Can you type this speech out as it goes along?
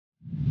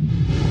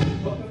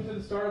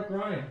start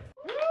grind.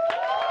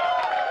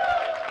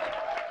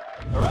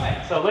 All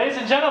right, so ladies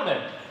and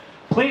gentlemen,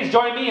 please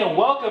join me in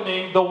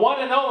welcoming the one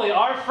and only,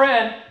 our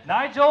friend,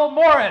 Nigel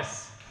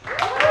Morris.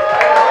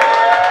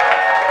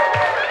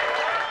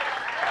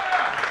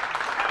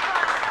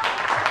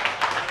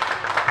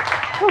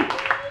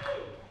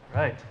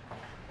 Right.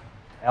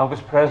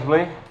 Elvis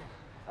Presley,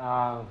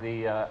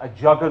 a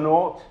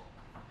juggernaut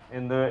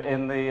in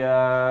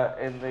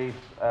the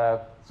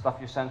stuff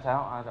you sent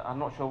out. I'm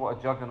not sure what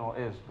a juggernaut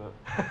is, but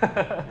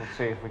we'll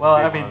see if we Well,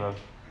 can I get mean, one of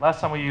those.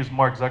 last time we used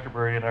Mark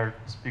Zuckerberg, and our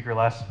speaker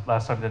last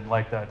time didn't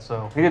like that,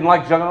 so He didn't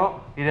like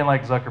juggernaut? he didn't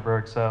like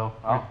Zuckerberg, so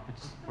Oh.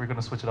 we're going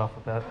to switch it off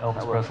with that Elvis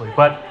That Presley. works.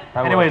 But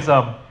That anyways,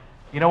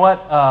 you know what?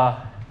 I'm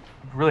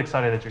really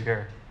excited that you're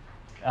here.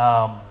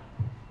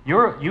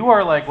 You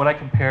are like what I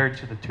compared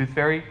to the Tooth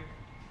Fairy,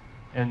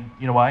 and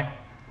you know why?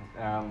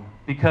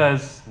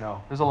 Because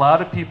No. there's a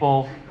lot of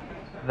people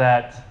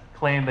that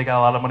claim they got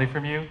a lot of money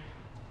from you,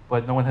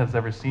 but no one has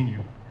ever seen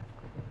you.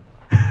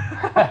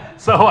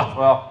 So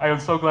Well, I am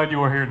so glad you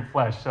were here in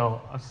flesh.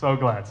 So I'm so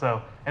glad.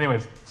 So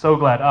anyways, so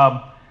glad.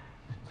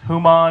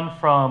 Human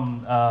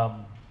from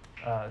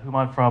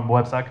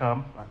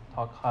webs.com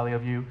talk highly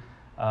of you.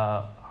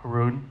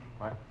 Haroon.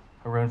 Right.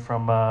 Haroon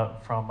from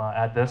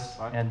AddThis,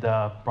 Right. and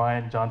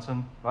Brian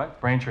Johnson, Right.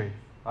 Braintree.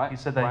 Right. He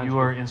said that Brian's you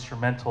were good.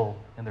 instrumental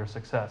in their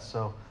success.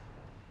 So,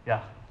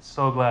 yeah,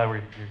 so glad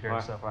you're here.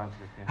 Right, So. Brian's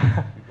good,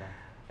 yeah. Keep going.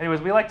 Anyways,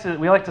 we like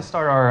to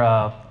start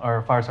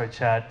our fireside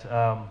chat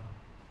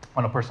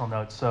on a personal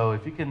note. So,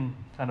 if you can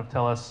kind of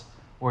tell us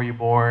where you're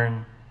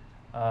born,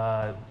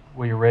 where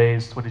you're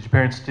raised, what did your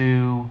parents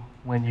do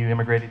when you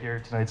immigrated here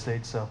to the United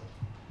States? So,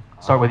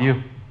 start with you.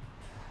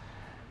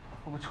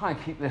 Well, we'll try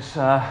and keep this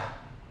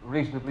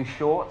reasonably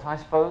short, I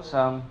suppose.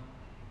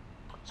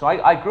 So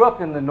I grew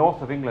up in the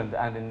north of England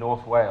and in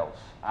North Wales,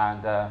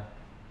 and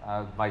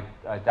my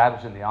dad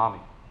was in the army.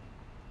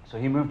 So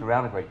he moved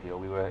around a great deal.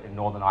 We were in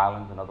Northern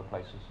Ireland and other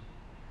places.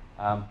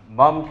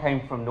 Mum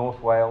came from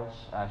North Wales.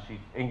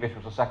 English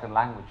was a second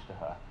language to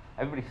her.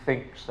 Everybody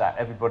thinks that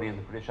everybody in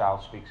the British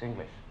Isles speaks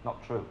English.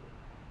 Not true.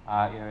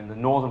 In the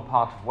northern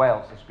part of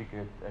Wales, they speak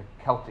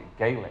a Celtic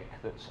Gaelic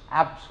that's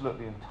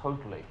absolutely and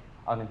totally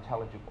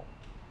unintelligible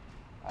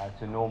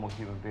to normal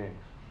human beings.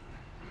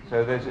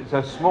 So there's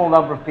a small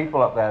number of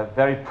people up there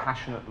very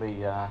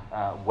passionately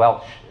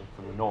Welsh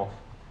from the north.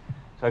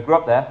 So I grew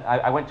up there.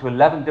 I went to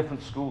 11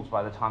 different schools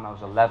by the time I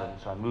was 11,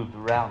 so I moved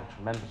around a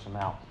tremendous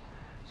amount.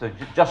 So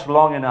just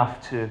long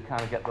enough to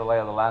kind of get the lay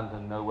of the land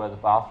and know where the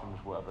bathrooms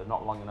were, but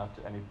not long enough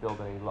to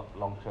build any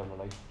long-term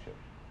relationship.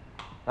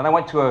 Then I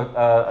went to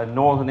a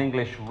Northern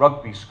English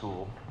rugby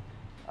school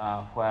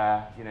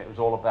where it was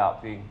all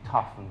about being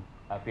tough and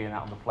being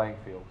out on the playing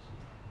fields.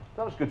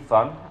 That was good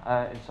fun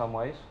in some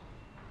ways.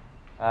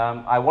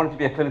 I wanted to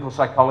be a clinical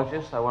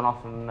psychologist. I went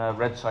off and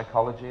read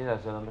psychology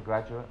as an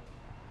undergraduate.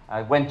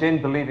 I went in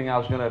believing I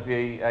was going to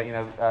be,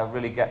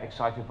 really get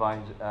excited by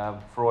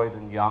Freud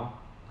and Jung,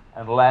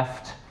 and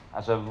left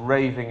as a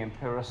raving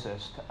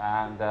empiricist.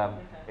 And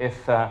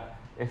if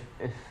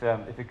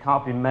it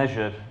can't be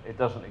measured, it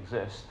doesn't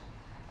exist.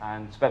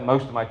 And spent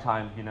most of my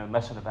time,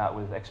 messing about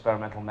with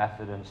experimental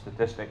method and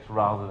statistics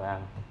rather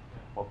than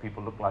what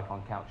people look like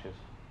on couches.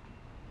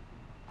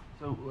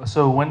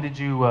 So when did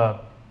you?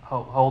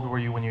 How old were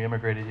you when you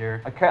immigrated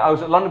here? I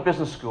was at London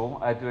Business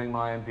School doing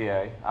my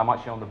MBA. I'm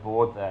actually on the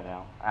board there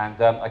now.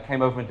 And I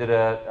came over and did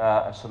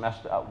a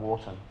semester at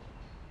Wharton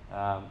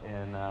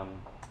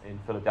in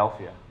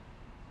Philadelphia,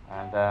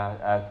 and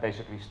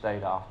basically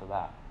stayed after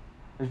that.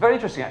 It was very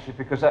interesting, actually,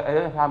 because I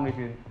don't know how many of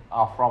you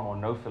are from or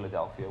know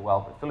Philadelphia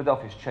well, but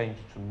Philadelphia's changed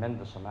a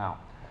tremendous amount.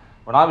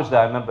 When I was there,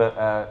 I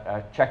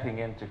remember checking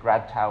into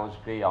Grad Towers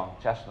B on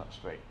Chestnut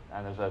Street,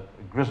 and there's a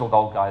grizzled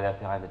old guy there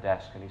behind the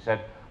desk, and he said,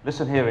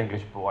 "Listen here,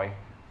 English boy,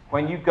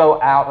 when you go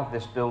out of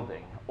this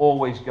building,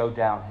 always go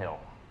downhill.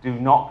 Do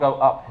not go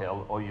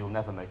uphill, or you'll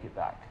never make it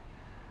back."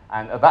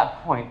 And at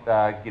that point,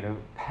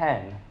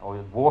 Penn, or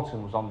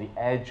Wharton, was on the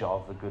edge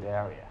of the good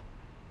area.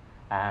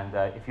 And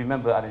if you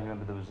remember, I don't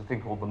remember, there was a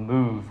thing called The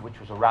Move, which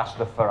was a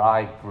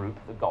Rastafari group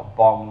that got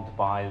bombed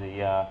by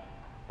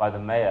the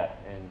mayor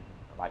in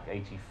like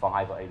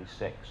 85 or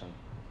 86, and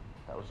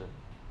that was an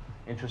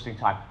interesting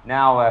time.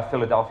 Now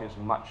Philadelphia is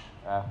much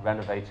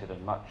renovated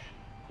and much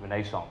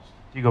renaissance.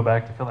 Do you go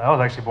back to Philly? I was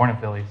actually born in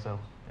Philly, so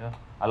yeah.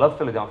 I love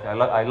Philadelphia.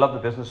 I love the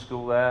business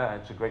school there.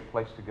 It's a great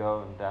place to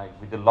go, and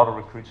we did a lot of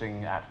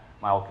recruiting at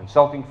my old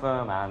consulting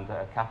firm and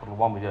Capital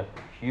One. We did a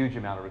huge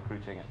amount of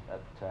recruiting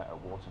at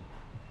Wharton.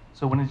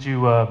 So when did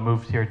you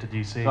move here to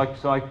DC?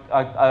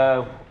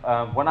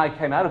 When I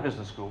came out of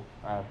business school,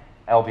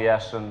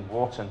 LBS and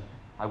Wharton,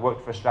 I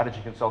worked for a strategy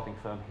consulting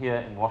firm here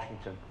in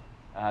Washington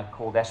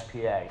called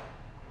SPA.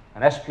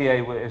 And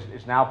SPA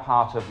is now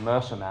part of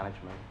Mercer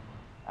Management,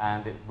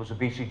 and it was a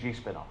BCG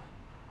spin-off.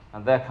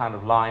 And their kind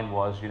of line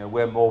was,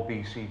 we're more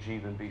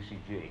BCG than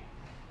BCG.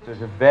 So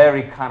it's a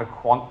very kind of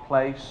quant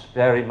place,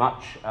 very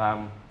much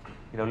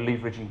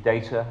leveraging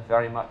data,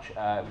 very much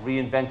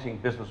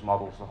reinventing business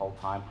models the whole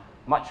time.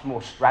 Much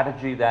more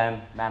strategy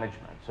than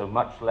management, so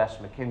much less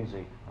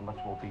McKinsey and much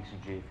more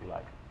BCG, if you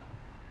like.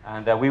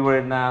 And we were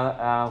in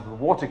the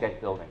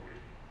Watergate building.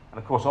 And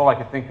of course, all I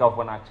could think of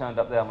when I turned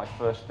up there on my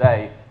first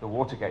day, the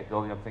Watergate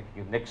building, I'm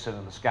thinking of Nixon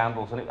and the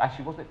scandals. And it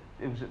actually wasn't,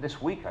 it was this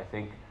week, I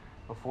think,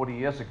 or 40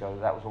 years ago,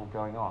 that was all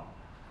going on.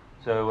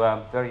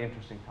 So very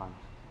interesting times.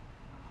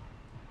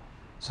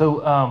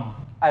 So,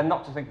 and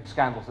not to think of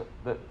scandals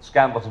that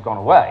scandals have gone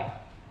away.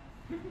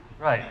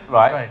 Right,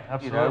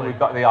 absolutely. You know, we've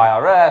got the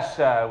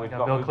IRS, we've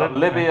got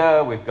Libya,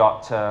 right? we've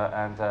got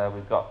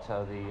we've got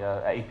the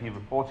AP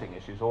reporting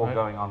issues all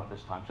going on at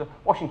this time. So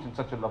Washington's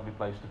such a lovely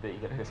place to be.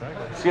 You get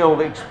to see all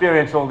the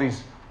experience, all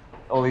these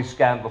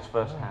scandals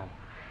firsthand.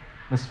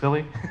 Miss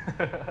Philly?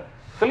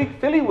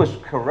 Philly was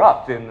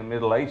corrupt in the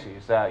middle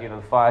 80s. You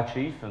know, the fire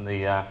chief and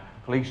the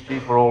police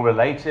chief were all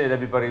related.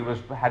 Everybody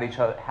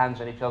had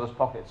hands in each other's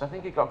pockets. I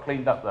think it got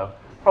cleaned up though.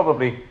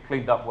 Probably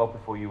cleaned up well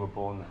before you were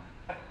born then.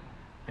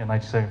 In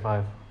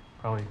 1975,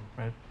 probably,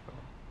 right?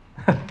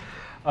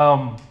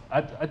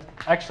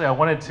 Actually, I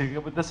wanted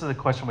to, this is a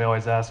question we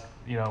always ask,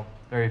 you know,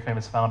 very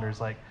famous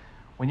founders, like,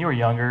 when you were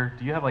younger,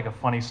 do you have like a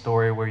funny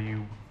story where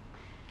you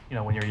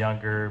know, when you're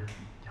younger,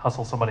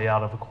 hustle somebody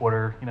out of a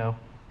quarter, you know,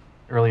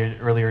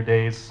 earlier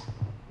days?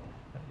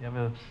 You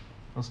have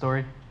a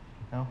story?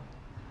 No?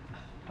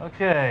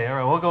 Okay, all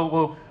right, we'll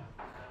go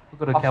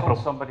to Capital.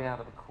 Hustle somebody out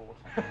of the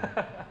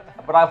quarter.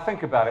 But I'll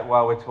think about it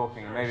while we're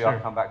talking, and maybe I'll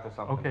come back to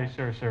something. Okay,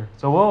 sure.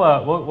 So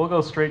we'll go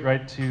straight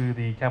right to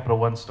the Capital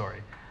One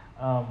story.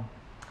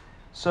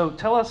 So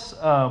tell us,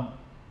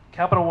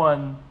 Capital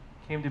One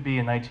came to be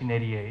in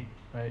 1988,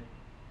 right?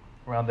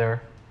 Around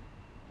there.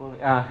 Well,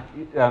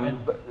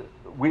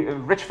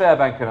 Rich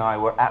Fairbank and I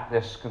were at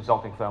this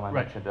consulting firm I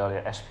mentioned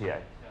earlier, SPA. Yeah.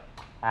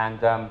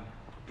 And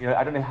you know,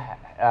 I don't know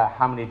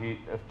how many of you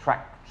have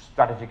tracked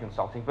strategy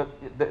consulting, but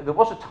there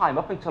was a time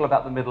up until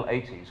about the middle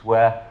 80s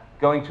where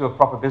going to a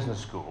proper business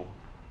school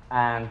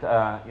and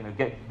you know,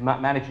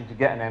 managing to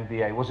get an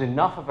MBA was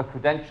enough of a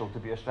credential to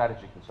be a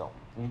strategy consultant.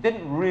 And you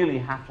didn't really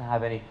have to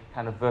have any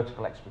kind of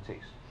vertical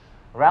expertise.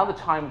 Around the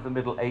time of the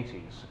middle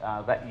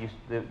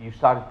 80s, you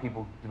started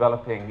people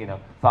developing, you know,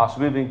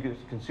 fast-moving goods,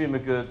 consumer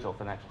goods, or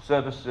financial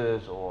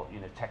services, or, you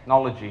know,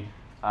 technology,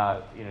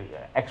 you know,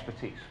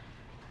 expertise.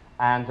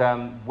 And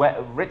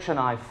Rich and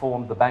I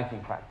formed the banking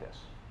practice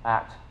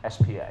at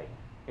SPA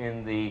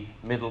in the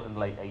middle and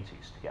late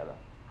 80s together.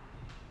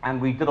 And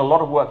we did a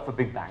lot of work for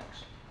big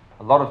banks,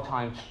 a lot of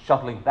times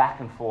shuttling back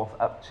and forth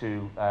up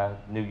to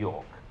New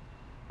York.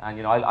 And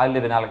you know, I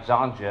live in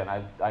Alexandria,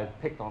 and I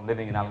picked on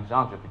living in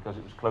Alexandria because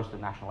it was close to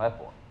the National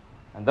Airport.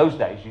 And those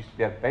days, you used to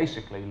be able to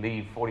basically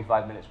leave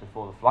 45 minutes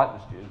before the flight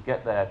was due,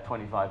 get there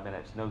 25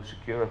 minutes, no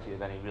security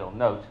of any real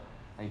note,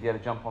 and you'd be able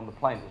to jump on the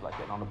plane. It was like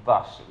getting on a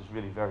bus. It was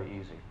really very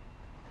easy.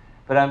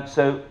 But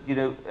so, you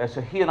know, so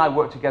he and I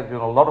worked together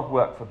doing a lot of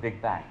work for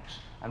big banks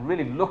and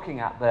really looking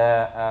at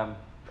their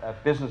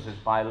businesses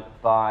by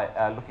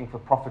looking for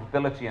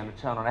profitability and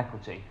return on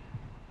equity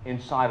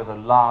inside of a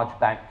large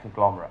bank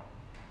conglomerate.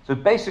 So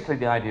basically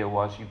the idea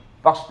was you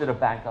busted a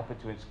bank up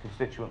into its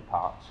constituent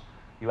parts,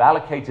 you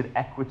allocated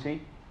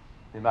equity,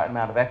 the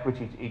amount of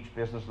equity to each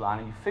business line,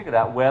 and you figured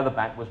out where the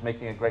bank was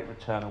making a great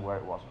return and where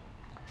it wasn't.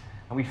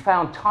 And we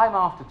found time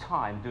after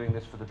time doing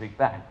this for the big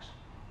banks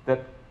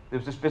that there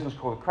was this business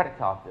called the credit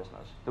card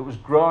business that was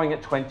growing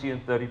at 20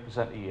 and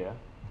 30% a year.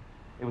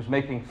 It was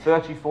making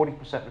 30,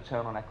 40%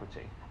 return on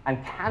equity.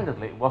 And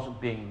candidly, it wasn't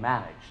being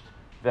managed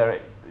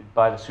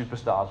by the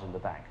superstars in the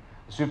bank.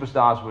 The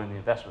superstars were in the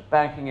investment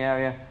banking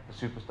area.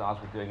 The superstars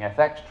were doing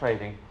FX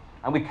trading.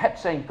 And we kept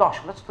saying, gosh,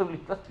 let's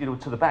you know,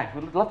 to the banks,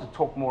 we'd love to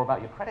talk more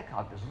about your credit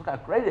card business. Look how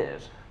great it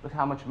is. Look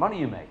how much money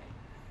you make.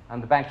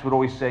 And the banks would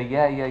always say,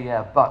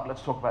 yeah, but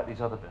let's talk about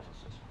these other businesses.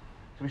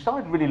 So we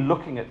started really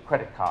looking at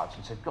credit cards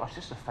and said, gosh,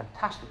 this is a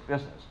fantastic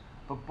business.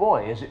 But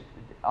boy,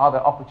 are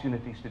there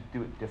opportunities to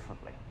do it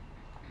differently.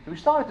 So we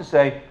started to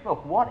say,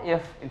 look, what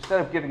if, instead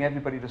of giving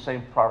everybody the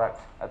same product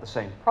at the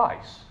same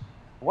price,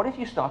 what if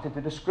you started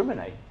to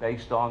discriminate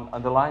based on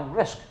underlying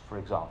risk, for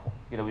example?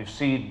 You know, we've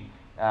seen,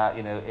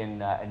 you know,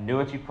 in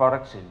annuity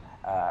products, in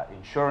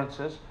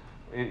insurances,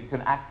 you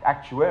can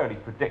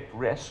actuarially predict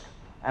risk.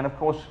 And of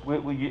course,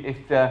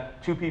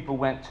 if two people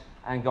went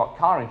and got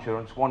car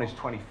insurance, one is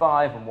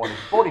 25 and one is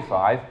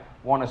 45,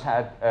 one has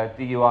had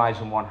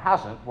DUIs and one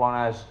hasn't, one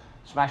has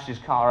smashed his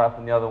car up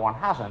and the other one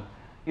hasn't,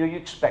 you know, you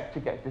expect to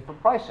get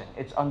different pricing.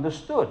 It's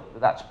understood that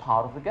that's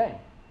part of the game.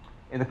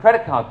 In the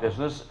credit card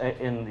business,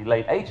 in the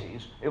late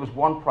 80s, it was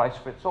one price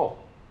fits all,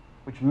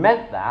 which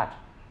meant that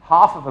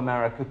half of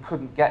America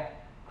couldn't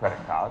get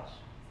credit cards.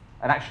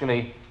 And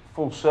actually,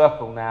 full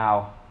circle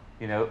now,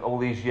 you know, all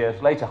these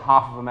years later,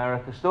 half of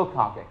America still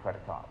can't get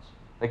credit cards.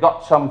 They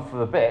got some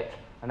for a bit,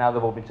 and now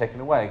they've all been taken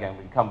away again.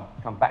 We can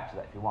come back to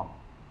that if you want.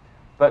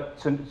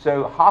 But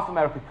so half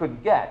America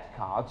couldn't get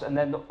cards, and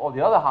then the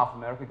other half of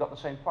America got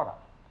the same product.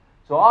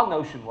 So our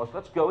notion was,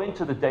 let's go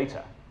into the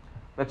data.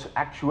 Let's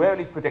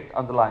actuarially predict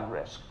underlying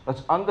risk.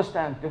 Let's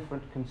understand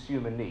different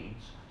consumer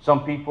needs.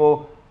 Some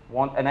people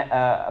want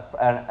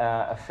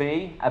a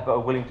fee, but are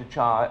willing to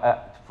charge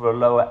for a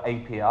lower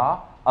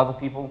APR. Other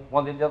people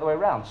want it the other way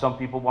around. Some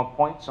people want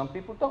points, some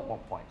people don't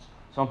want points.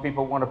 Some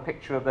people want a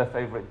picture of their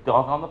favorite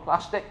dog on the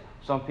plastic.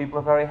 Some people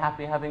are very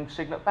happy having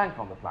Signet Bank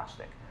on the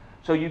plastic.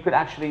 So you could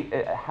actually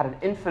had an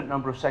infinite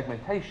number of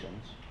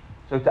segmentations.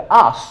 So to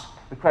us,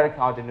 the credit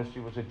card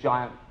industry was a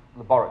giant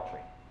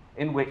laboratory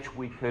in which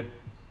we could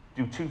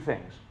do two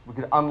things. We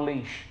could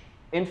unleash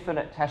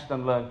infinite test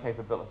and learn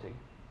capability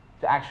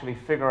to actually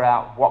figure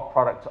out what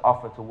product to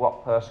offer to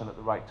what person at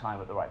the right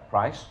time at the right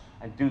price,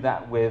 and do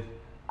that with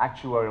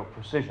actuarial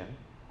precision.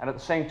 And at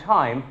the same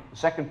time, the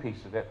second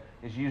piece of it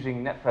is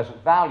using net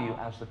present value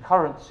as the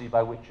currency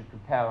by which you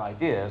compare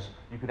ideas.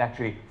 You could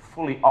actually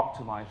fully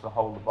optimize the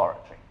whole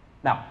laboratory.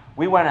 Now,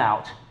 we went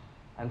out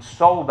and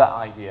sold that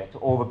idea to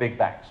all the big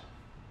banks.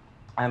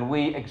 And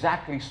we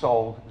exactly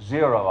sold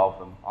 0 of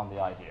them on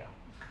the idea.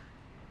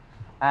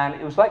 And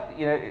it was like,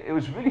 you know, it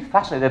was really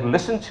fascinating. They'd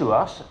listen to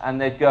us and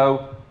they'd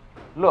go,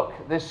 look,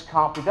 this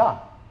can't be done.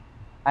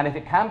 And if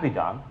it can be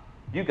done,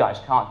 you guys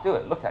can't do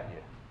it. Look at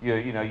you.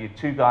 You're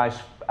two guys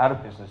out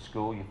of business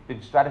school. You've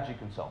been strategy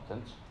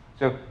consultants.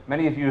 So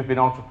many of you have been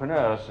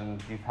entrepreneurs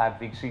and you've had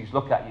VCs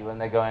look at you and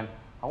they're going,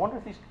 I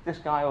wonder if this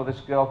guy or this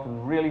girl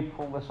can really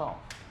pull this off.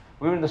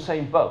 We were in the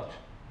same boat.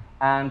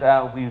 And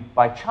we,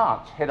 by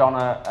chance, hit on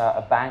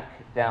a bank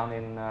down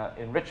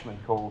in Richmond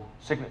called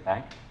Signet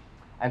Bank.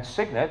 And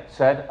Signet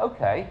said,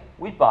 okay,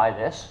 we buy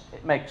this,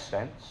 it makes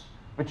sense,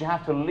 but you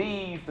have to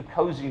leave the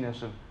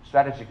coziness of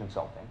strategy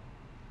consulting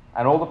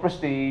and all the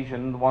prestige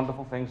and the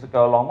wonderful things that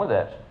go along with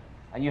it,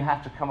 and you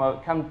have to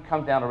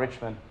come down to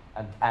Richmond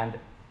and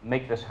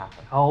make this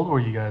happen. How old were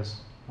you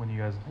guys when you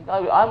guys?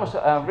 I was,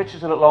 Rich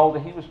is a little older.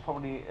 He was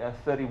probably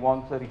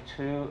 31,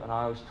 32, and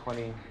I was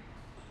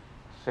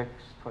 26,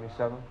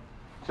 27.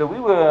 So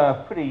we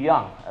were pretty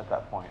young at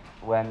that point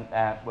when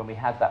we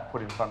had that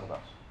put in front of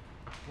us.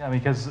 Yeah,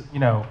 because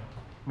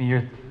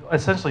you're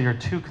essentially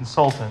two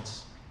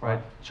consultants,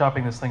 right?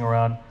 Shopping this thing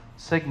around.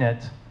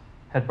 Signet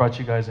had brought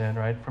you guys in,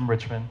 right, from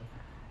Richmond,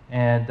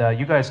 and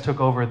you guys took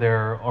over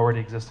their already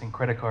existing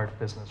credit card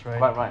business, right?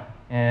 Right.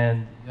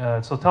 And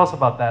so tell us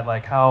about that,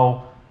 like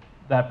how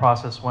that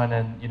process went,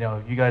 and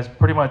you guys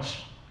pretty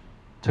much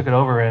took it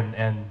over,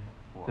 and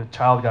the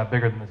child got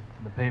bigger than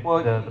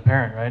the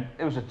parent, right?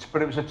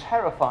 But it was a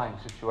terrifying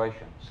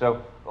situation.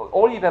 So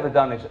all you've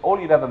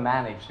ever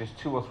managed is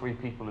 2 or 3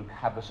 people who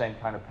have the same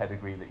kind of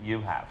pedigree that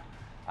you have,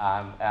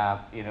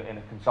 in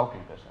a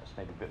consulting business,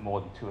 maybe a bit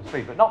more than 2 or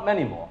 3, but not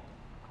many more.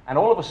 And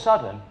all of a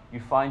sudden,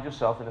 you find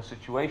yourself in a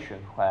situation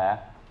where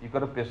you've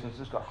got a business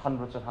that's got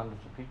hundreds and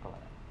hundreds of people in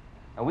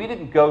it. And we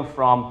didn't go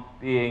from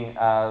being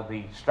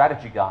the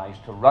strategy guys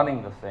to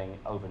running the thing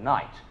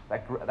overnight.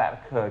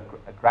 That occurred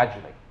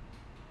gradually.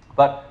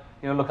 But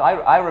look,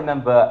 I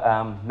remember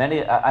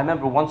I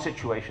remember one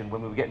situation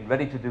when we were getting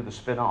ready to do the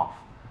spin-off,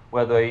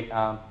 where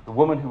the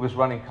woman who was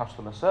running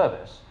customer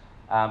service,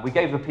 we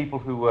gave the people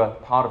who were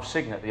part of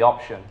Signet the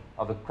option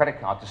of the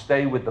credit card to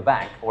stay with the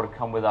bank or to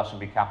come with us and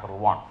be Capital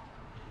One.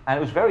 And it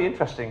was very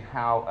interesting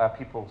how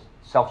people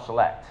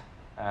self-select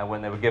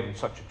when they were given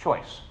such a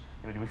choice.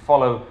 Do we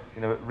follow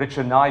Rich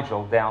and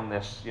Nigel down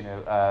this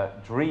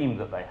dream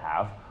that they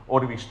have, or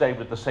do we stay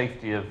with the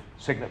safety of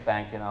Signet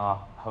Bank in our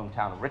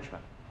hometown of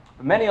Richmond?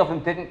 But many of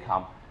them didn't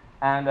come,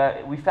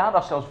 and we found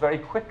ourselves very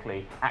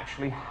quickly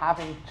actually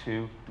having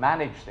to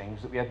manage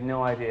things that we had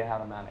no idea how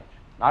to manage.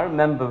 And I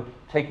remember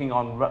taking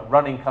on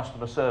running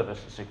customer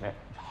service at Signet,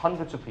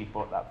 hundreds of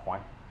people at that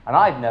point, and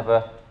I'd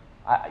never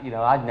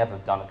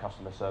done a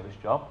customer service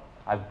job.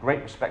 I have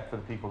great respect for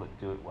the people that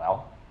do it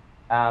well,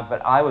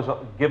 but I was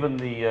given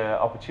the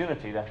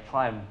opportunity to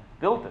try and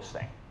build this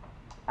thing,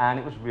 and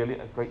it was really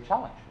a great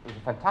challenge. It was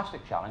a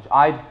fantastic challenge.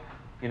 I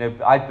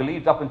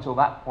believed up until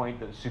that point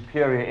that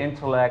superior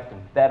intellect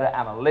and better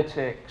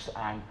analytics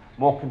and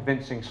more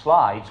convincing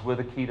slides were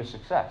the key to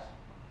success.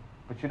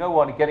 But you know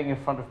what? Getting in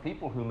front of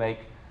people who make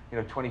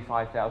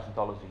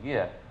 $25,000 a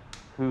year,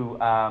 who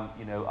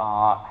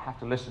have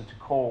to listen to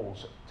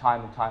calls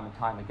time and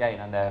time again,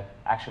 and they're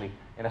actually,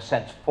 in a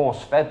sense,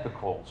 force-fed the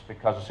calls,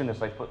 because as soon as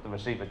they put the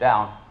receiver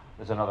down,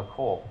 there's another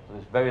call. So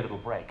there's very little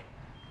break.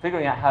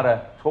 Figuring out how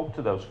to talk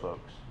to those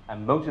folks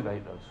and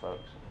motivate those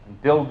folks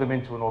and build them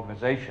into an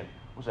organization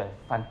was a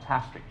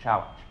fantastic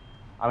challenge.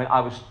 I mean, I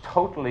was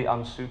totally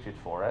unsuited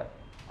for it.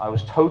 I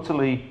was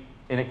totally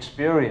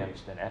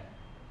inexperienced in it.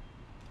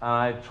 And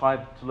I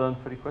tried to learn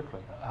pretty quickly.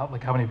 How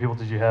many people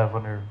did you have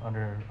under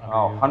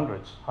Oh, you?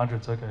 hundreds.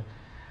 Hundreds, okay.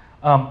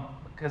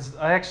 Because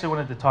I actually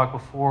wanted to talk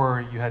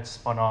before you had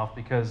spun off,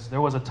 because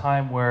there was a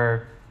time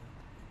where,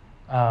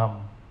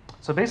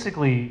 so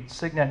basically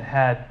Signet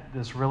had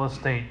this real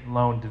estate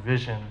loan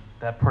division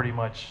that pretty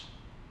much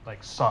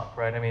like sunk,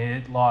 right? I mean,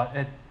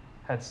 it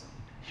had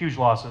huge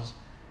losses,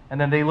 and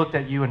then they looked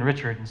at you and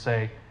Richard and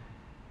say,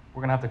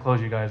 we're gonna have to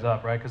close you guys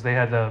up, right? Because they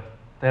had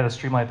to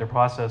streamline their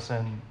process,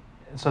 and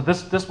so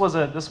this was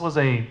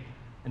a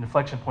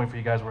inflection point for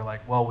you guys. Where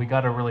like, well, we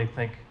got to really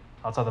think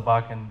outside the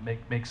box and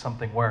make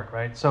something work,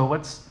 right? So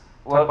let's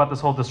talk about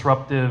this whole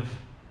disruptive.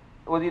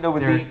 Well,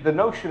 with the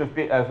notion of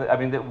I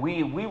mean, that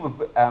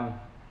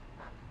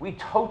we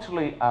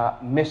totally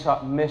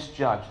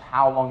misjudged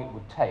how long it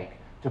would take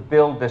to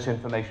build this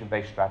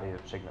information-based strategy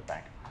at Signet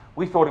Bank.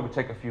 We thought it would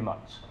take a few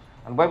months.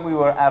 And when we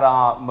were at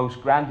our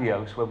most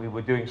grandiose, when we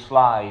were doing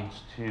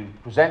slides to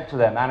present to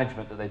their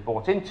management that they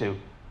bought into,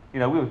 you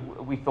know,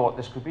 we thought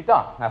this could be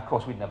done. Now, of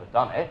course, we'd never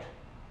done it,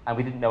 and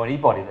we didn't know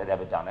anybody that had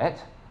ever done it.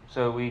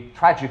 So we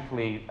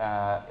tragically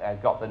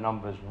got the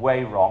numbers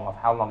way wrong of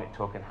how long it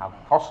took and how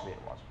costly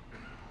it was.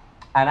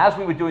 And as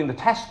we were doing the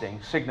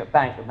testing, Signet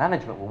Bank, the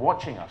management, were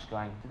watching us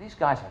going, do these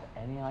guys have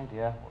any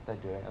idea what they're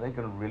doing? Are they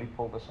going to really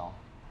pull this off?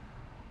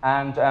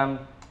 And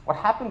what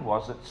happened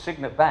was that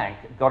Signet Bank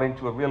got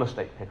into a real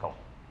estate pickle,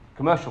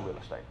 commercial real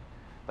estate.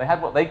 They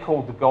had what they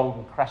called the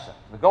Golden Crescent.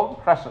 The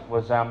Golden Crescent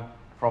was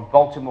from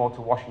Baltimore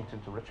to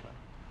Washington to Richmond.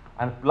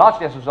 And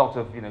largely as a result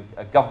of, you know,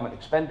 a government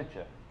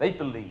expenditure, they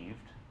believed,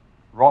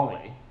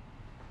 wrongly,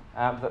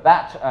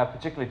 that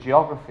particular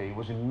geography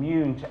was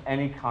immune to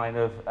any kind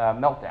of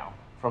meltdown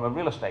from a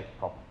real estate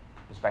problem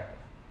perspective.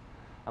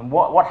 And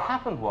what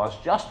happened was,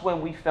 just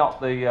when we felt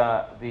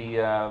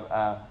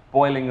the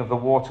boiling of the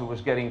water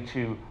was getting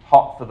too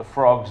hot for the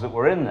frogs that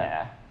were in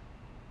there,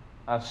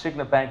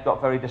 Signet Bank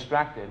got very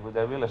distracted with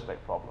their real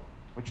estate problem,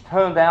 which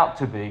turned out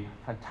to be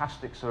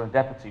fantastic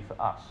serendipity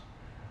for us.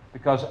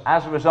 Because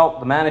as a result,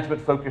 the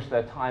management focused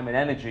their time and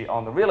energy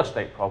on the real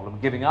estate problem,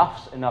 giving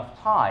us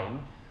enough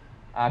time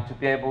to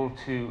be able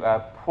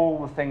to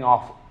pull the thing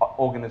off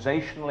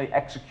organizationally,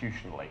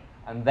 executionally,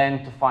 and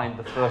then to find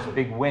the first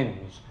big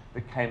wins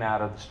that came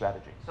out of the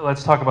strategy. So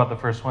let's talk about the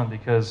first one,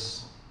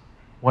 because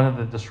one of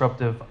the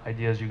disruptive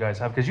ideas you guys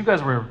have, because you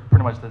guys were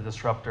pretty much the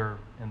disruptor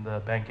in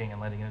the banking and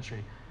lending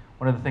industry,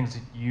 one of the things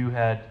that you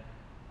had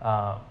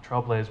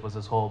trailblazed was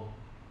this whole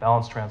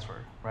balance transfer,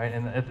 right?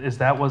 And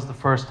that was the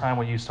first time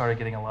when you started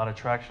getting a lot of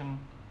traction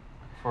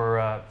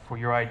for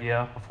your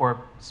idea before it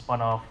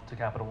spun off to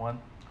Capital One?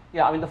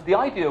 Yeah, I mean, the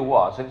idea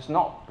was, and it's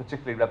not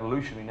particularly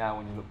revolutionary now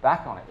when you look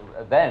back on it.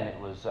 Then it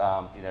was,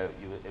 you know,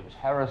 it was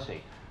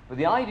heresy. But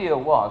the idea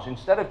was,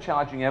 instead of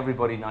charging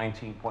everybody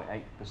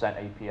 19.8%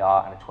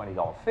 APR and a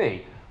 $20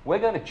 fee, we're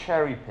going to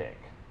cherry pick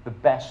the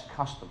best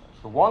customers,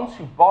 the ones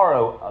who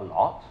borrow a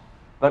lot,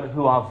 but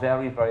who are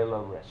very, very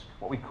low risk,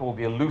 what we call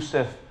the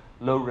elusive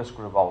low-risk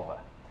revolver.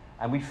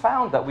 And we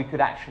found that we could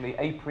actually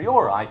a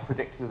priori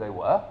predict who they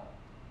were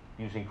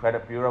using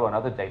credit bureau and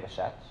other data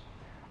sets.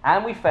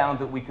 And we found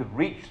that we could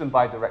reach them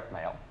by direct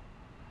mail.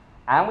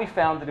 And we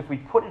found that if we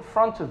put in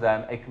front of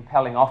them a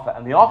compelling offer,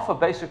 and the offer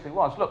basically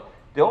was, look,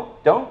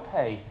 don't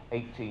pay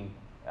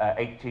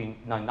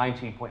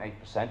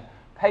 19.8%,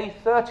 pay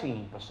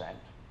 13%.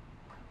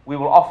 We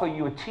will offer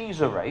you a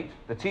teaser rate.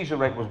 The teaser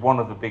rate was one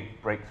of the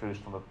big breakthroughs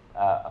from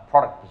a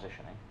product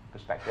positioning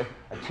perspective.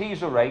 A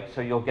teaser rate,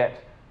 so you'll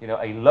get, you know,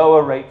 a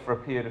lower rate for a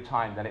period of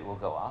time, then it will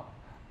go up.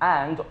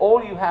 And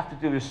all you have to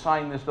do is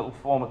sign this little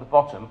form at the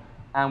bottom,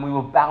 and we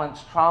will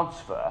balance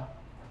transfer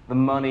the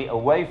money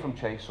away from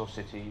Chase or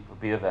Citi or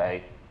B of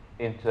A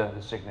into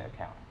the Signet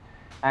account.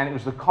 And it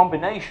was the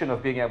combination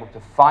of being able to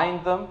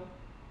find them,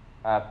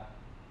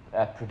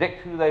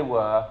 predict who they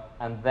were,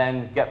 and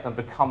then get them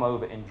to come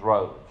over in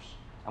droves.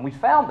 And we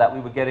found that we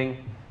were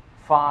getting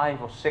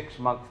 5 or 6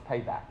 month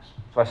paybacks.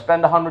 So I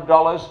spend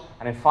 $100,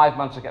 and in 5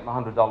 months I get my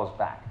 $100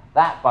 back.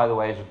 That, by the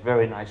way, is a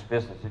very nice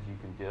business if you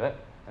can do it.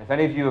 And if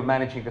any of you are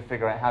managing to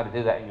figure out how to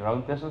do that in your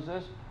own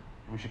businesses,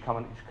 you should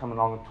come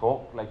along and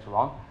talk later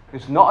on.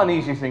 It's not an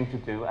easy thing to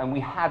do, and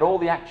we had all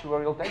the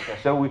actuarial data.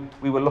 So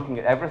we were looking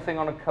at everything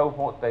on a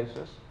cohort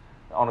basis,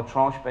 on a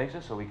tranche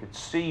basis, so we could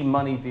see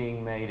money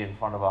being made in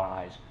front of our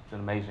eyes. It's an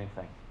amazing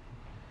thing.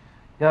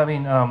 Yeah, I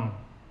mean,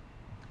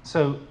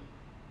 so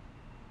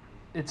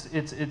it's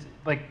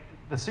like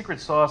the secret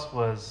sauce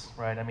was,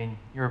 right, I mean,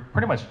 you're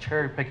pretty much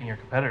cherry picking your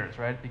competitors,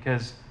 right?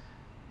 Because,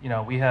 you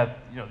know,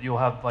 you'll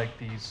have like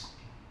these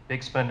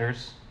big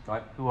spenders,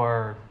 right, who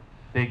are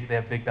big, they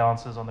have big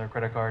balances on their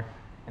credit card,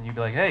 and you'd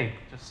be like, hey,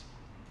 just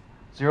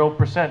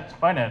 0%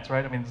 finance,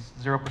 right? I mean,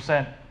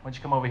 0%. Once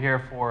you come over here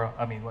for,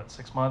 I mean, what,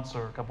 6 months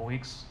or a couple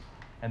weeks,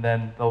 and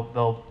then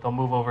they'll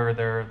move over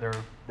their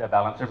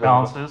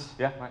balances.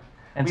 Yeah, right.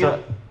 And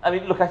I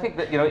mean, look, I think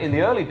that, you know, in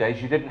the early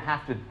days you didn't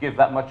have to give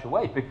that much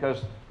away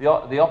because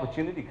the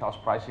opportunity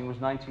cost pricing was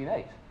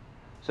 19.8.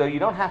 So you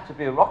don't have to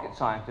be a rocket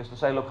scientist to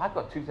say, look, I've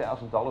got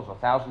 $2,000 or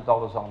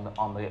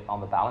 $1,000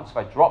 on the balance. If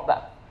I drop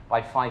that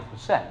by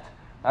 5%,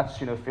 that's,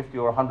 you know, 50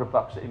 or 100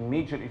 bucks that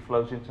immediately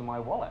flows into my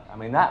wallet. I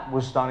mean, that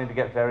was starting to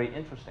get very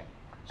interesting.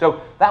 So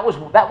that was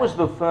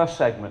the first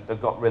segment that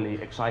got really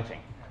exciting.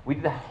 We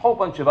did a whole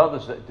bunch of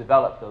others that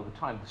developed over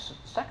time. The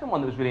second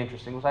one that was really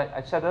interesting was,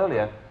 I said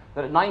earlier,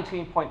 that at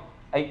 19.8%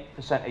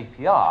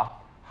 APR,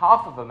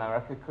 half of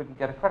America couldn't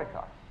get a credit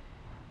card.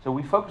 So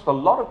we focused a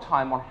lot of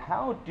time on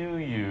how do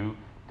you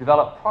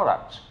develop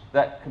products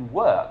that can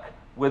work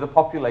with a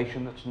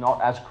population that's not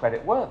as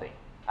credit worthy.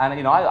 And,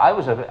 you know, I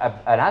was an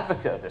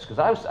advocate of this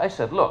because I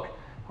said, look,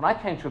 when I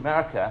came to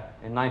America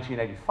in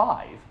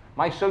 1985,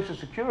 my social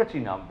security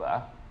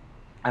number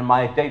and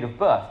my date of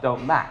birth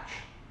don't match.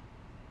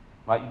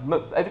 Right?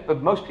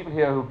 Most people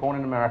here who are born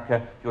in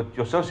America,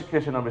 your social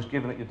security number is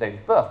given at your date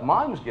of birth.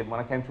 Mine was given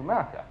when I came to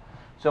America.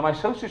 So my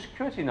social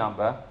security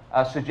number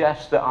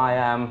suggests that I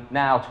am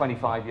now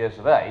 25 years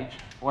of age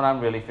when I'm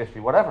really 50,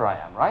 whatever I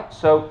am, right?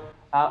 So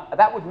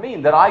that would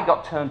mean that I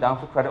got turned down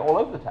for credit all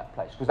over the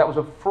place because that was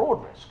a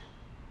fraud risk.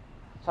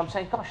 So I'm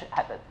saying, gosh,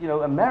 you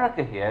know,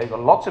 America here, you've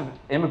got lots of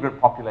immigrant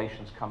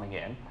populations coming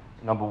in,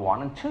 number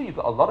one. And two, you've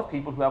got a lot of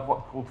people who have what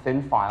are called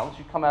thin files.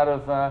 You come out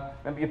of,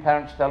 remember your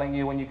parents telling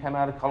you when you came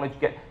out of college,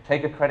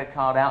 take a credit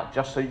card out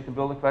just so you can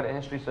build a credit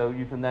history so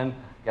you can then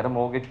get a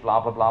mortgage, blah,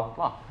 blah, blah, blah,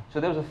 blah. So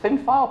there was a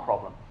thin file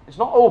problem. It's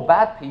not all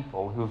bad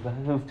people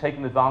who've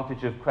taken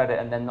advantage of credit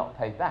and then not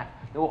paid back.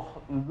 There were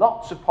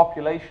lots of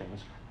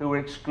populations who were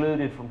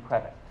excluded from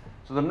credit.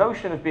 So the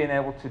notion of being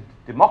able to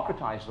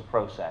democratize the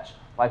process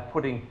by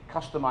putting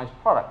customized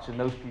products in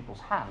those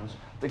people's hands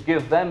that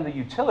give them the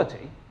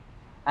utility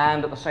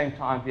and at the same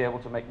time be able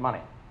to make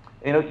money.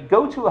 You know, you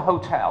go to a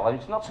hotel, and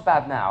it's not so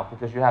bad now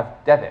because you have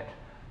debit,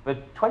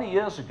 but 20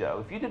 years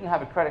ago, if you didn't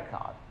have a credit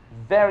card,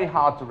 very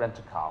hard to rent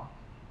a car,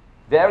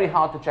 very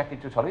hard to check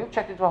into a hotel. You ever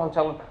checked into a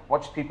hotel and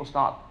watched people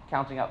start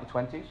counting out the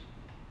 20s?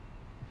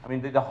 I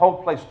mean, the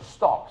whole place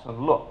stops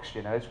and looks,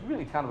 you know, it's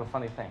really kind of a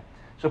funny thing.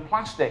 So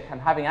plastic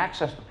and having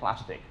access to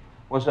plastic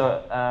was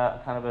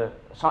kind of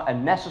a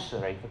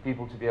necessary for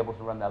people to be able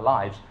to run their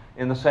lives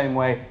in the same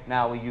way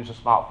now we use a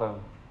smartphone.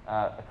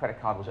 A credit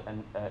card was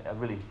a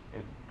really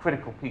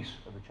critical piece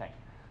of the chain.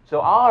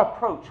 So our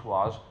approach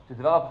was to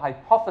develop a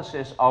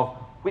hypothesis of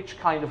which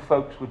kind of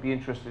folks would be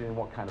interested in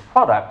what kind of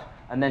product,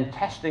 and then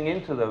testing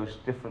into those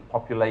different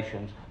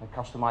populations and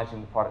customizing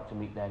the product to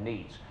meet their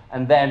needs.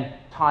 And then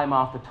time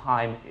after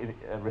time,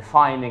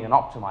 refining and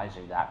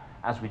optimizing that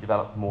as we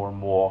develop more and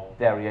more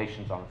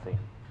variations on a theme.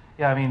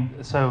 Yeah, I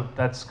mean, so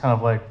that's kind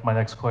of like my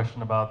next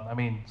question about, I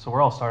mean, so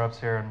we're all startups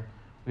here, and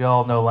we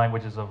all know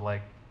languages of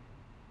like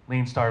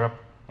lean startup,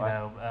 you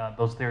know,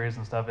 those theories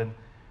and stuff. And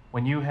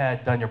when you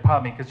had done your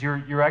pilot, because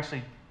you're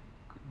actually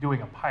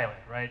doing a pilot,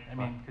 right? I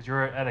mean, because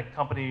you're at a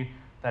company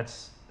that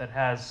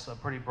has a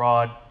pretty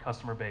broad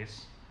customer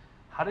base.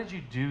 How did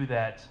you do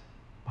that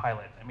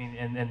pilot? I mean,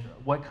 and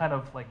what kind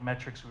of like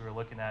metrics we were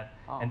looking at,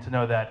 and to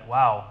know that,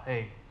 wow,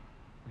 hey,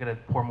 we got to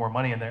pour more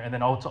money in there, and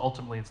then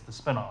ultimately it's the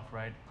spinoff,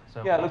 right?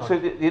 So yeah, look, so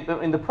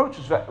the approach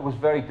was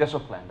very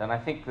disciplined, and I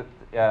think that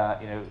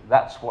you know,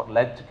 that's what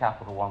led to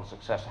Capital One's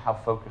success, how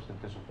focused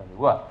and disciplined we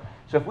were.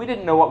 So if we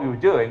didn't know what we were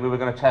doing, we were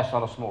going to test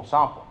on a small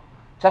sample.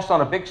 Test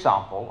on a big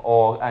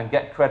sample and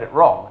get credit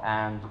wrong,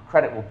 and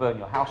credit will burn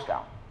your house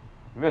down.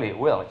 Really, it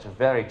will. It's a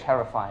very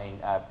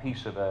terrifying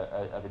piece of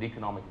an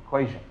economic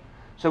equation.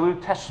 So we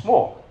would test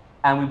small,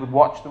 and we would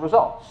watch the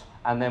results,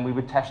 and then we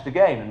would test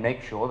again and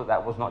make sure that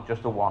that was not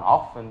just a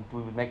one-off, and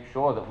we would make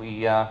sure that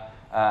we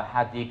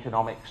had the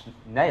economics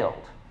nailed.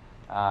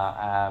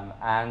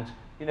 And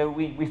you know,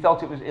 we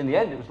felt it was, in the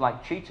end, it was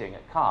like cheating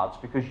at cards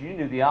because you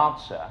knew the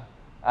answer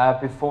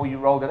before you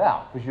rolled it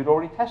out because you'd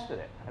already tested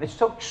it. And it's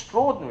so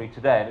extraordinary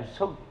today, and it's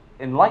so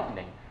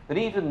enlightening that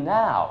even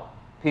now,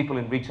 people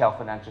in retail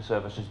financial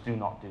services do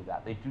not do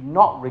that. They do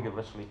not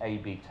rigorously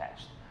A/B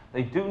test.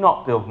 They do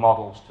not build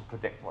models to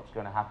predict what's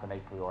going to happen a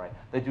priori.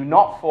 They do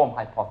not form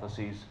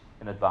hypotheses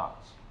in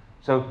advance.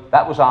 So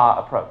that was our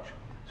approach.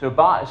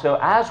 So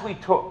as we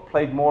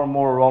played more and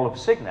more a role of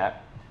Signet,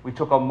 we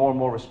took on more and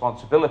more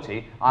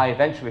responsibility. I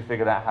eventually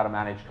figured out how to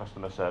manage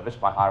customer service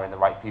by hiring the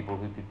right people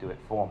who could do it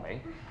for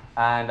me.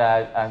 And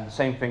the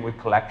same thing with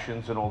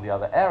collections and all the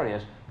other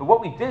areas. But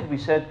what we did, we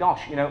said,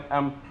 gosh, you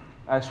know,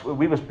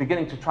 we was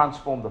beginning to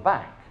transform the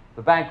bank.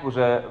 The bank was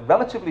a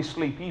relatively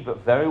sleepy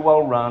but very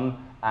well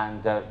run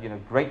and you know,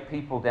 great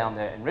people down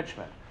there in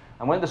Richmond.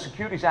 And when the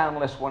securities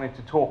analysts wanted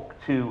to talk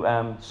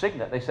to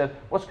Signet, they said,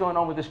 what's going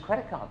on with this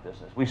credit card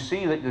business? We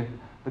see that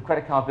the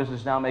credit card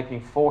business is now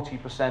making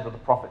 40% of the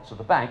profits of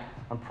the bank,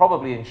 and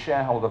probably in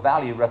shareholder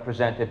value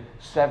represented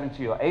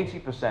 70 or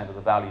 80% of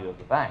the value of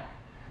the bank.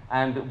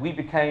 And we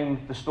became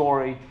the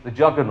story, the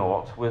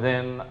juggernaut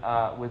within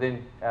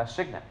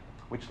Signet,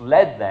 which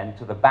led then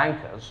to the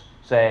bankers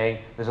saying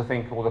there's a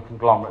thing called a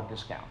conglomerate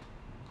discount.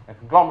 A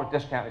conglomerate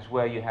discount is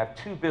where you have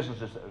two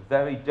businesses that are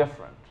very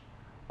different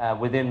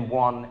within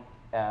one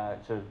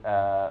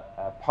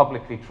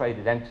publicly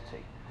traded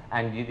entity.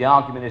 And the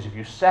argument is if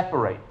you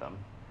separate them,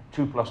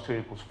 2 +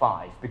 2 =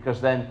 5, because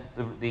then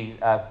the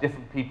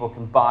different people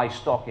can buy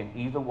stock in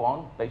either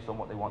one based on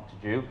what they want to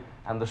do,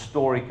 and the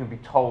story can be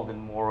told in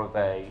more of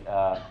a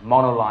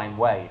monoline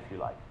way, if you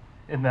like.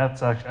 And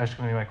that's actually going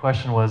to be my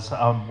question was,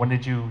 when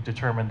did you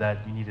determine that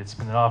you needed to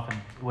spin it off? And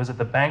was it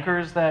the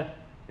bankers that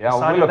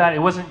decided that? It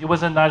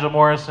wasn't Nigel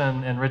Morris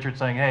and Richard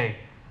saying, hey,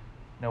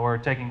 no, we're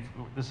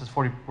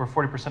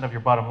 40% of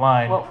your bottom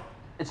line. Well,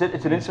 it's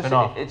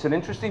an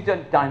interesting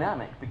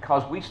dynamic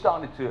because we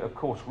started to, of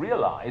course,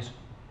 realize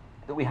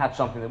that we had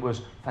something that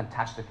was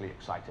fantastically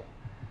exciting.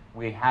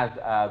 We had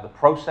the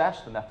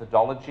process, the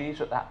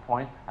methodologies at that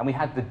point, and we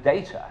had the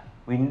data.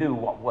 We knew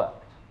what worked.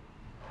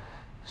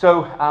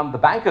 So the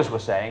bankers were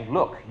saying,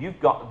 look, you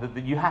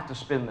have to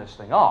spin this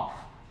thing off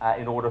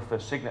in order for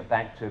Signet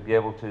Bank to be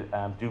able to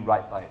do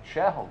right by its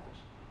shareholders.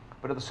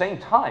 But at the same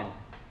time,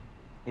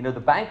 you know, the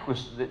bank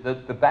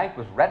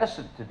was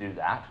reticent to do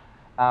that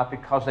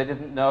because they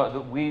didn't know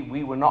that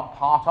we were not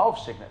part of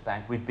Signet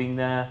Bank. We'd been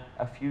there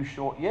a few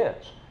short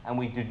years, and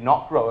we did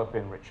not grow up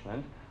in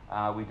Richmond.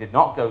 We did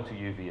not go to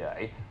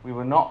UVA. We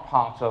were not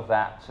part of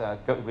that.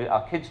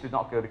 Our kids did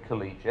not go to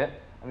collegiate.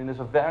 I mean, there's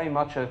very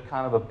much a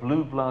kind of a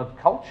blue blood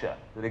culture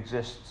that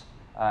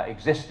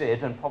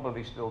existed and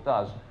probably still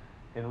does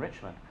in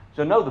Richmond.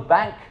 So no, the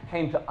bank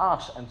came to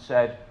us and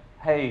said,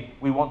 hey,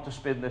 we want to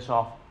spin this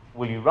off.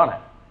 Will you run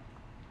it?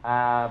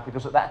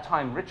 Because at that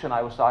time, Rich and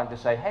I were starting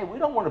to say, hey, we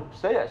don't want to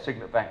stay at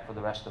Signet Bank for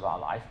the rest of our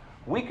life.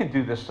 We can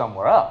do this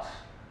somewhere else,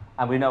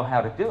 and we know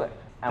how to do it.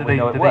 And Did we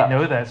know it they works.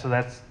 know that?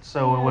 It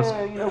was.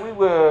 You know, we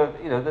were,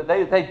 you know,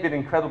 they'd been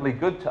incredibly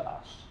good to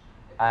us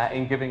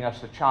in giving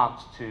us the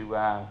chance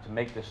to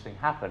make this thing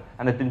happen,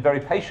 and had been very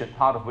patient,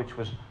 part of which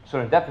was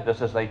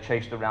serendipitous as they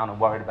chased around and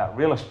worried about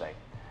real estate.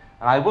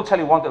 And I will tell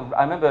you one thing,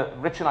 I remember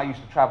Rich and I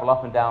used to travel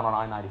up and down on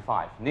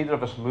I-95. Neither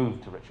of us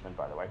moved to Richmond,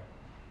 by the way.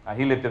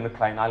 He lived in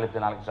McLean, I lived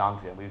in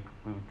Alexandria. We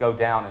would go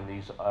down in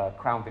these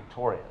Crown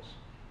Victorias.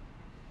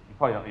 You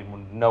probably don't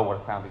even know what a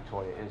Crown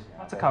Victoria is.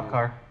 That's a cop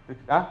car. It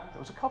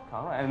was a cop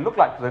car, right? And it looked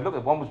like,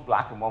 one was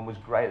black and one was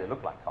grey. They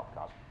looked like cop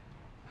cars.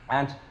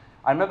 And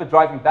I remember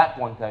driving back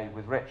one day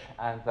with Rich,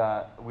 and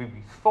we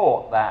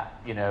thought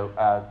that, you know,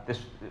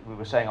 we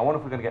were saying, I wonder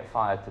if we're going to get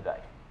fired today.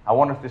 I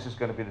wonder if this is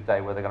going to be the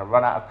day where they're going to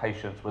run out of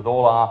patience with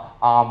all our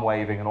arm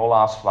waving and all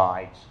our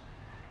slides.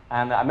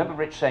 And I remember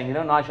Rich saying, you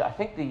know, Nigel, I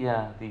think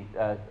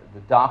the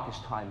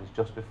darkest time is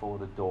just before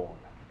the dawn.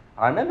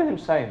 And I remember him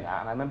saying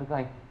that, and I remember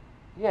going,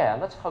 yeah,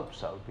 let's hope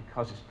so,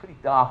 because it's pretty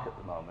dark at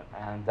the moment,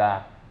 and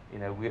you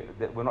know,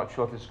 we're not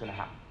sure if this is going to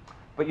happen.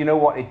 But you know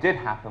what? It did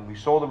happen. We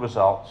saw the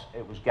results.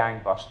 It was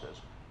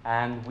gangbusters.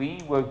 And we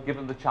were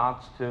given the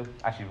chance to,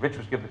 actually, Rich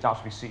was given the chance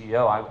to be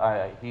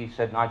CEO. He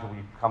said, Nigel, will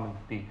you come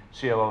and be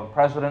COO and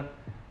president?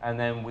 And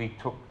then we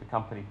took the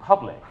company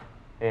public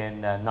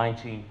in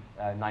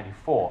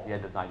 1994, the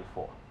end of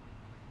 94.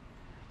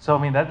 So,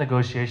 I mean, that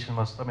negotiation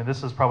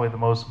this is probably the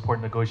most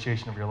important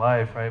negotiation of your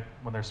life, right?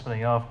 When they're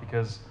spinning off,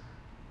 because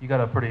you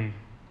got a pretty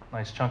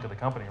nice chunk of the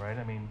company, right?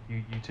 I mean,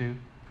 you too.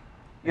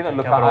 You know,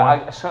 look,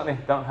 I certainly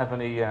don't have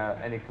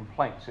any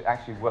complaints. It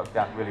actually worked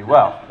out really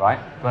well, right?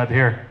 Glad to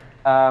hear.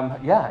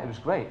 Yeah, it was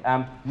great.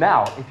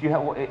 Now, if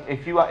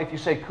you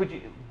say, could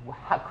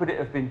it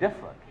have been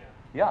different?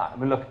 Yeah. I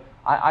mean, look,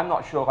 I'm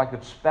not sure if I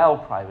could spell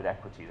private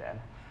equity then,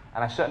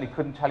 and I certainly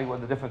couldn't tell you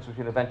what the difference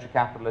between a venture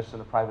capitalist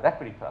and a private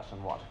equity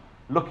person was.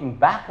 Looking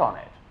back on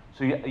it,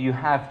 so you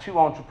have two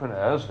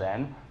entrepreneurs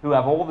then who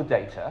have all the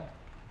data.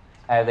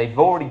 They've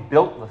already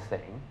built the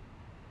thing.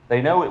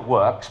 They know it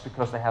works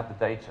because they have the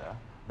data.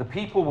 The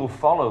people will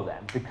follow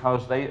them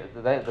because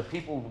the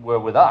people were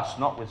with us,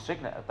 not with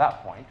Signet at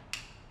that point.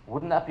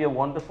 Wouldn't that be a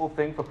wonderful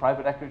thing for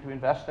private equity to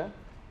invest in?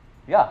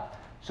 Yeah.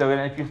 So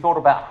if you thought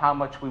about how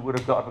much we would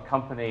have got of a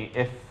company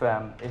if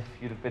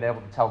you'd have been able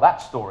to tell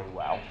that story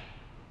well,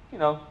 you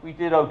know, we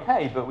did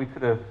okay, but we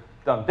could have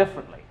done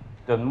differently,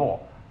 done more.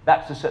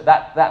 That said,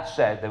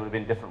 there would have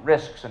been different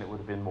risks, and it would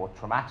have been more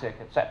traumatic,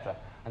 etc.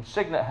 And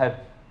Signet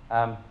had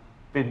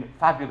been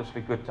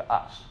fabulously good to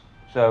us.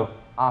 So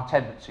our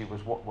tendency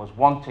was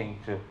wanting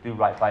to do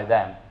right by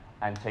them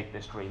and take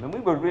this dream. And we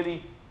were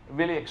really,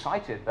 really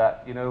excited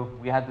that, you know,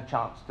 we had the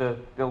chance to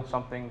build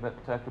something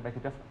that could make a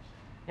difference.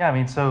 Yeah, I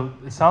mean, so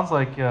it sounds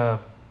like it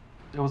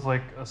was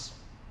like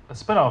a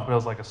spin-off, but it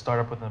was like a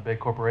startup within a big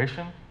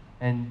corporation,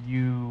 and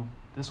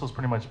this was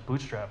pretty much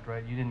bootstrapped,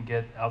 right? You didn't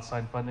get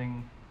outside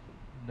funding,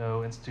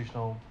 no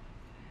institutional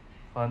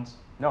funds?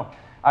 No.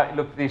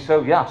 Look,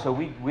 so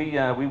we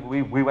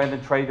went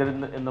and traded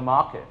in the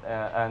market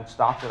and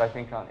started, I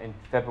think, in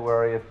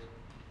February of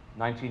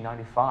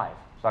 1995.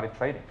 Started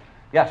trading.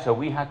 Yeah, so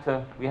we had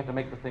to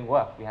make the thing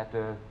work. We had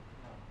to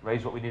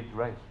raise what we needed to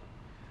raise.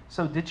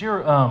 So did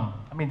your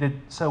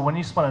so when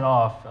you spun it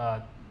off,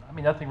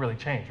 nothing really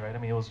changed, right? I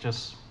mean, it was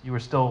just you were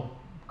still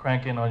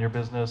cranking on your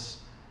business.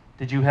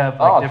 Did you have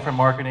different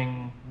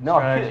marketing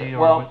strategy?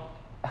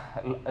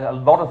 A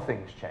lot of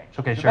things changed.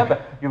 Okay, sure.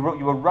 Remember, you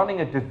were running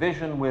a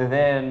division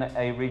within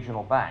a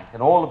regional bank,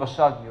 and all of a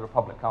sudden you're a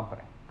public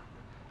company.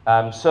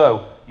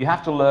 So you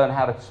have to learn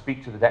how to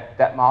speak to the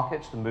debt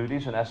markets, the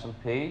Moody's and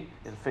S&P,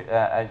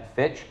 and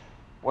Fitch.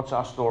 What's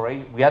our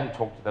story? We hadn't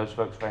talked to those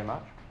folks very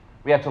much.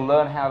 We had to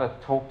learn how to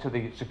talk to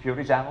the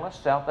securities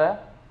analysts out there.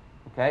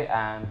 Okay,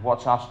 and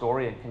what's our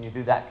story, and can you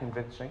do that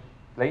convincingly?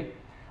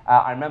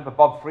 I remember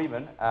Bob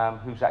Freeman,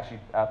 who's actually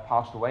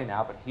passed away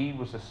now, but he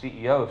was the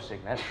CEO of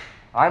Signet.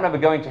 I remember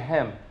going to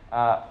him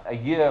a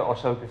year or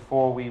so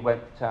before we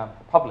went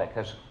public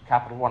as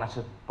Capital One. I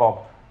said,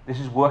 Bob, this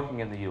is working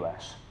in the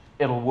US.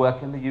 It'll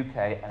work in the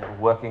UK, and it'll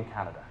work in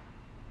Canada.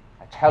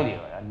 I tell you,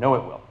 I know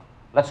it will.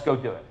 Let's go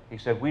do it. He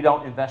said, we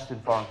don't invest in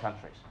foreign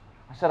countries.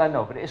 I said, I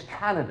know, but it is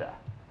Canada,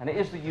 and it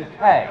is the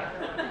UK.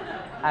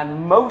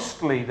 And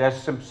mostly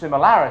there's some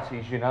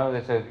similarities, you know.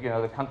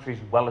 The country's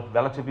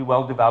relatively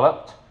well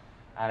developed,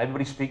 and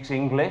everybody speaks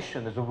English,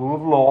 and there's a rule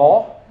of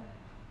law.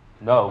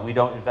 No, we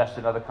don't invest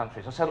in other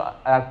countries. I said,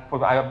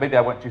 maybe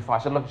I went too far.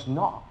 I said, look, it's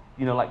not,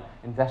 like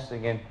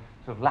investing in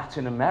sort of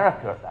Latin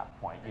America at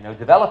that point,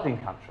 developing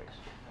countries.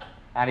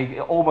 And he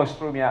almost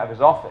threw me out of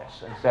his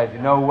office and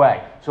said, no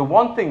way. So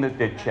one thing that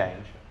did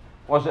change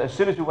was that as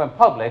soon as we went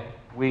public,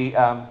 we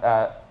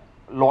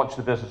launched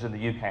the business in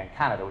the UK and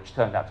Canada, which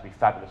turned out to be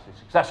fabulously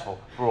successful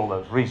for all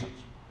those reasons.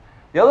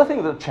 The other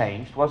thing that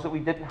changed was that we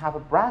didn't have a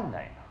brand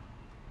name.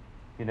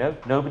 You know,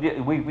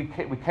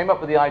 we came up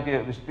with the idea,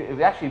 it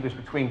was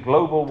between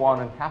Global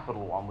One and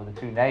Capital One were the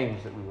two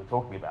names that we were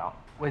talking about.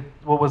 Wait,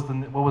 what was the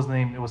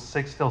name? It was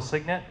still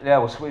Signet? Yeah,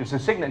 it was a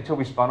Signet until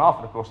we spun off,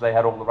 and of course they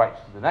had all the rights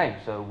to the name,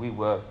 so we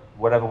were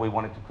whatever we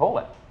wanted to call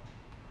it.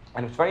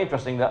 And it's very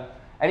interesting that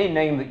any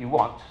name that you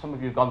want, some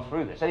of you have gone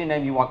through this, any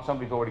name you want,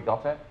 somebody's already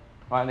got it,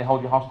 right, and they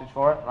hold you hostage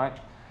for it, right?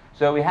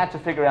 So we had to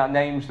figure out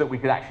names that we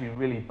could actually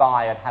really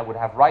buy and would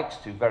have rights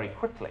to very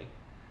quickly,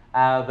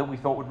 that we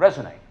thought would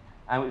resonate.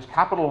 And it was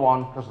Capital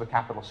One because of the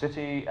capital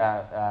city,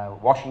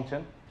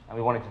 Washington, and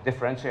we wanted to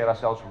differentiate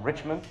ourselves from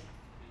Richmond.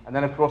 And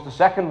then, of course,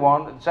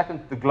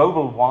 the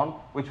global one,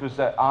 which was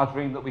our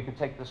dream that we could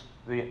take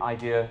the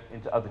idea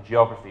into other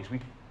geographies.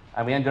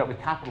 And we ended up with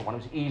Capital One.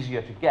 It was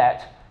easier to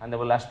get, and there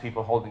were less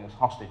people holding us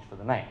hostage for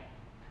the name.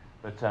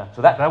 But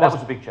so that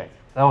was a big change.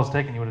 That was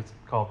taken. You would have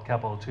called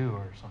Capital 2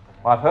 or something.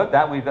 Well, I've heard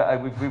that.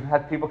 We've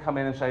had people come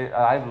in and say,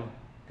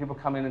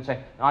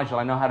 Nigel,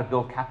 I know how to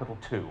build Capital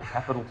 2 or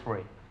Capital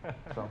 3.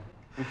 So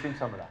we've seen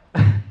some of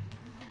that.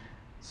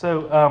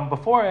 So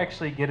before I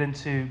actually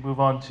move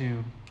on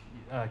to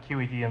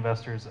QED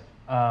Investors,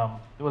 there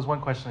was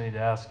one question I need to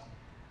ask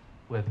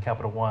with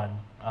Capital One,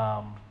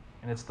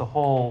 and it's the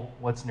whole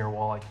 "What's in Your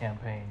Wallet"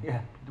 campaign.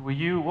 Yeah.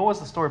 What was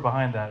the story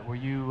behind that? Were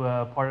you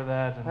part of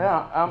that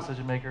and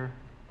decision maker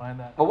behind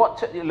that? Well,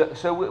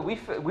 so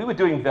we were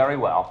doing very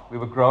well. We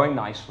were growing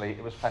nicely.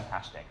 It was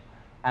fantastic.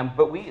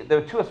 But there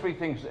were two or three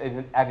things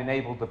that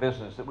enabled the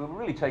business that we were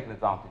really taking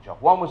advantage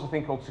of. One was a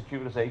thing called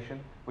securitization,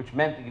 which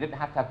meant that you didn't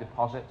have to have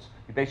deposits.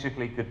 You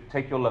basically could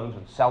take your loans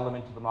and sell them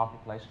into the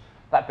marketplace.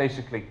 That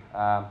basically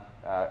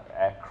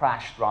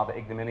crashed rather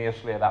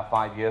ignominiously about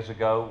 5 years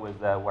ago with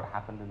what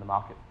happened in the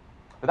market.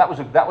 But that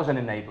was an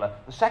enabler.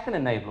 The second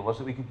enabler was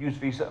that we could use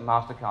Visa and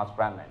MasterCard's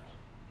brand names.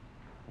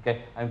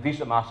 Okay, and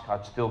Visa and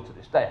MasterCard still to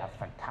this day have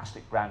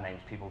fantastic brand names.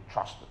 People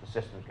trust that the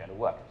system is going to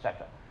work,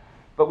 etc.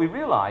 But we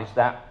realized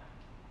that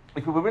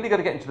if we were really going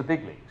to get into the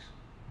big leagues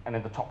and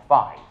in the top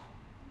 5,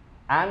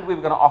 and we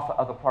were going to offer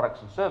other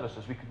products and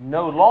services, we could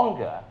no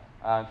longer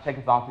take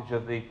advantage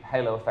of the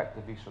halo effect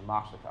of Visa and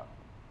MasterCard.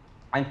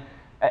 And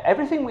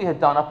everything we had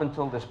done up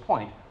until this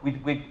point,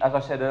 as I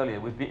said earlier,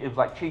 it was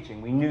like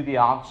cheating. We knew the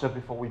answer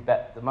before we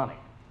bet the money.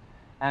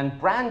 And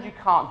brand, you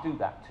can't do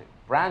that to.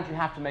 Brand, you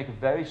have to make a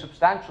very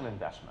substantial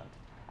investment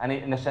and,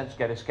 in a sense,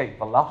 get escape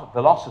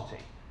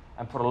velocity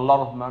and put a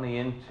lot of money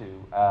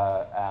into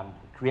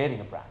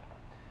creating a brand.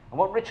 And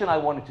what Rich and I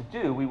wanted to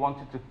do, we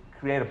wanted to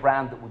create a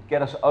brand that would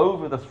get us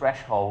over the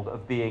threshold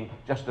of being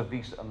just a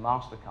Visa and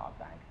MasterCard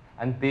bank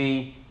and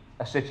be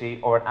a Citi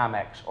or an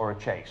Amex or a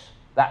Chase,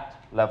 that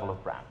level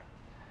of brand.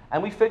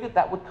 And we figured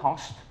that would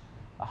cost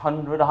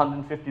 $100,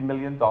 $150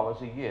 million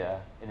a year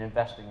in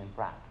investing in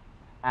brand.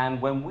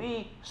 And when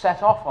we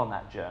set off on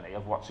that journey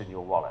of what's in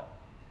your wallet,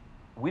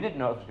 we didn't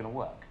know if it was going to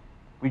work.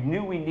 We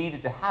knew we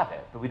needed to have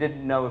it, but we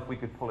didn't know if we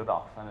could pull it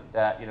off.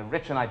 And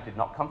Rich and I did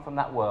not come from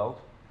that world.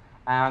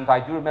 And I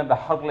do remember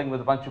huddling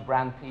with a bunch of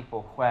brand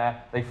people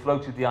where they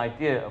floated the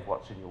idea of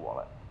what's in your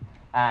wallet.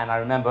 And I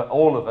remember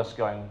all of us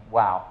going,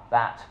 wow,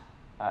 that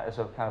is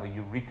a kind of a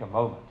eureka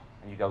moment.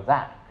 And you go,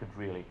 that could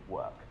really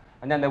work.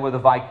 And then there were the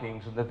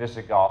Vikings and the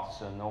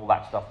Visigoths and all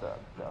that stuff that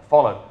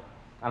followed.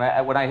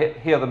 And when I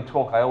hear them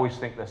talk, I always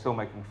think they're still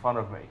making fun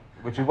of me,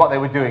 which is what they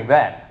were doing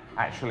then,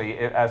 actually,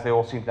 as they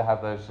all seem to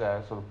have those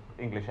sort of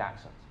English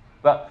accents.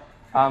 But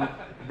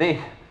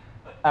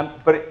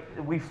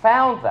we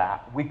found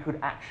that we could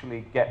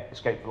actually get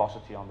escape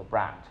velocity on the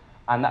brand.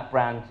 And that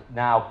brand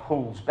now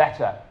pulls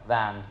better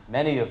than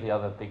many of the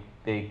other big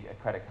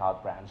credit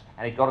card brands.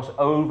 And it got us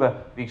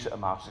over Visa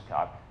and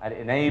MasterCard. And it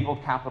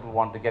enabled Capital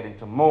One to get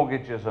into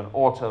mortgages and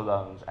auto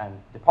loans and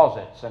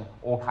deposits and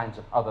all kinds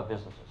of other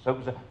businesses. So it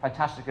was a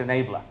fantastic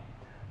enabler.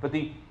 But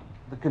the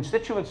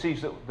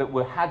constituencies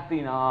that had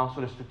been our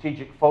sort of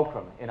strategic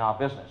fulcrum in our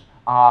business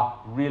are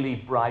really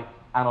bright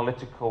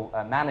analytical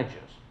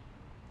managers.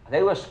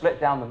 They were split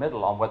down the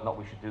middle on whether or not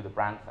we should do the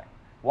brand thing.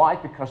 Why?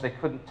 Because they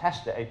couldn't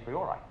test it a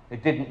priori. They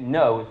didn't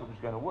know if it was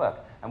going to work.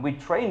 And we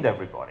trained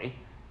everybody,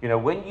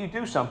 when you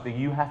do something,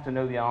 you have to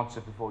know the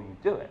answer before you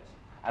do it.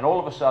 And all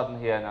of a sudden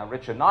here, now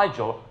Rich and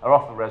Nigel are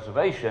off the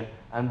reservation,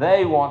 and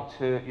they want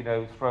to,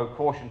 throw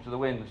caution to the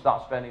wind and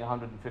start spending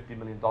 $150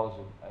 million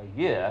a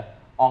year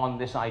on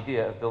this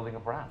idea of building a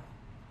brand.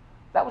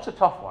 That was a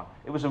tough one.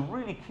 It was a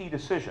really key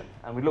decision,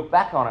 and we look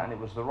back on it, and it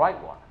was the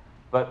right one.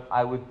 But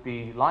I would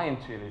be lying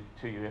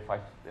to you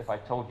if I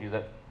told you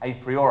that a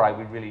priori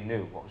we really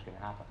knew what was going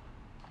to happen.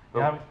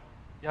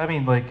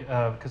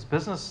 But because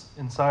Business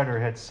Insider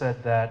had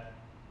said that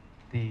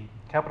the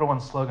Capital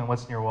One slogan,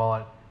 "What's in your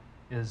wallet,"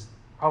 is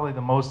probably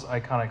the most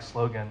iconic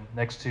slogan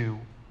next to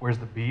 "Where's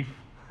the beef?"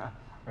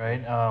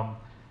 Right?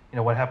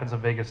 What happens in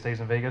Vegas stays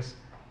in Vegas.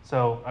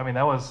 So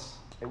that was.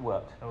 It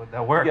worked.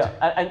 That worked.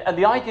 Yeah, and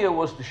the idea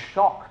was to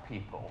shock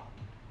people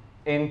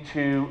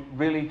into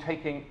really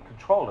taking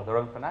control of their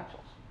own financials.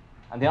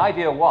 And the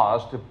idea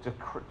was to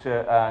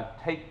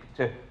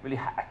really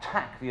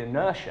attack the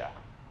inertia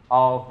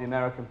of the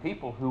American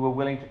people who were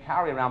willing to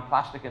carry around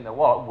plastic in their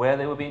wallet where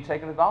they were being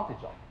taken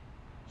advantage of.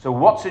 So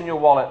what's in your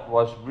wallet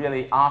was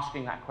really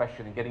asking that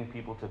question and getting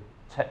people to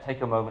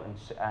take a moment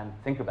and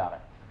think about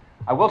it.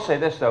 I will say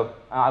this, though.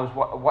 I was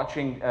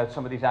watching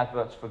some of these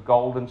adverts for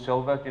gold and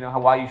silver. You know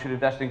why you should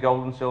invest in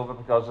gold and silver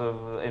because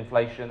of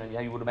inflation, and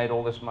you would have made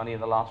all this money in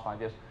the last 5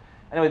 years.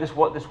 Anyway, this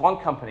one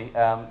company,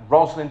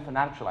 Roslyn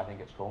Financial, I think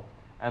it's called,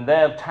 and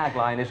their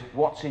tagline is,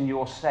 "What's in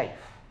your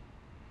safe?"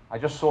 I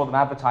just saw them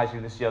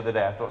advertising this the other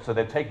day. I thought, so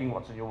they're taking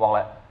what's in your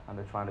wallet and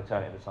they're trying to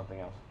turn it into something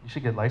else. You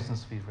should get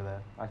license fee for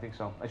that. I think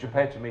so. They should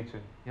pay it to me,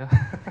 too. Yeah.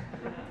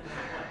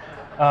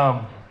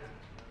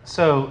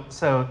 So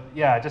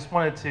yeah, I just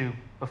wanted to,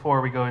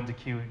 before we go into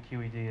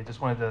QED, I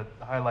just wanted to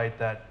highlight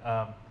that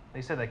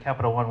they said that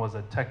Capital One was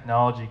a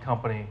technology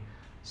company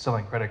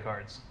selling credit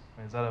cards.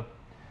 I mean, is that a...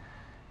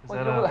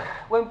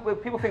 When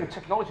people think of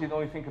technology, they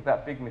only think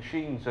about big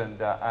machines and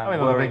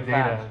big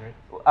data.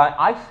 Right?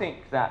 I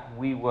think that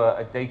we were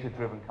a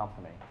data-driven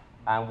company,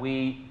 and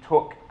we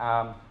took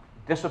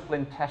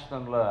discipline, test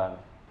and learn,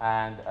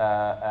 and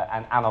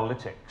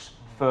analytics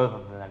further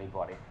than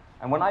anybody.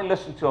 And when I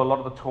listen to a lot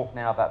of the talk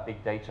now about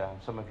big data,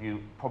 and some of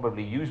you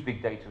probably use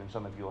big data in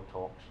some of your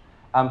talks,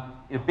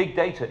 big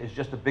data is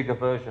just a bigger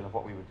version of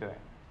what we were doing.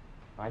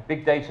 Right?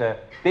 Big data,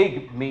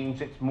 big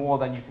means it's more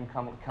than you can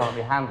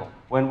currently handle.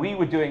 When we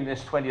were doing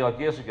this 20-odd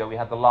years ago, we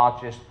had the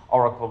largest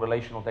Oracle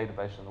relational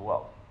database in the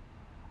world.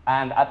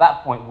 And at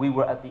that point, we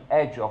were at the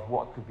edge of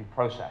what could be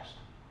processed.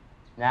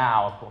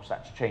 Now, of course,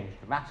 that's changed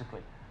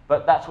dramatically.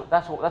 But that's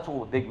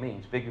all big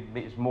means. Big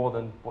is more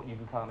than what you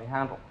can currently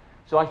handle.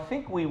 So I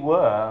think we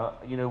were,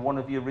 one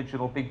of the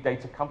original big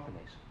data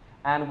companies.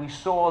 And we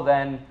saw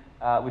then,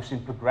 we've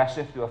seen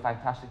Progressive do a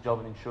fantastic job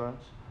in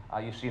insurance.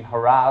 You've seen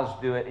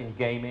Haraz do it in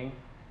gaming.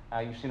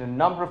 You've seen a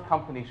number of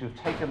companies who've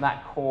taken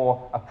that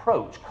core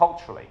approach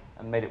culturally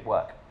and made it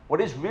work.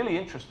 What is really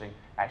interesting,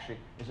 actually,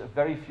 is that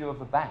very few of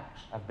the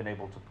banks have been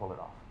able to pull it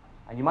off.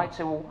 And you might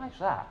say, well, why is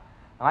that?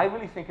 And I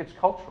really think it's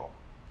cultural.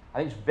 I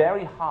think it's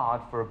very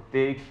hard for a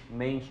big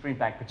mainstream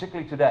bank,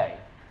 particularly today,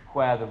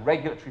 where the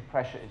regulatory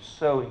pressure is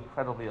so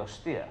incredibly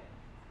austere.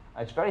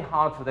 It's very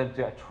hard for them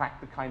to attract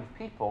the kind of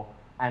people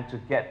and to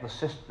get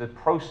the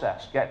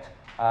process, get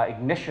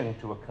ignition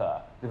to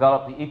occur,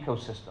 develop the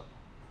ecosystem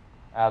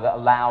that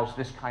allows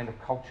this kind of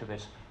culture,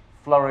 this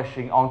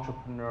flourishing,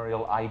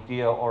 entrepreneurial,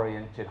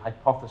 idea-oriented,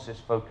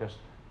 hypothesis-focused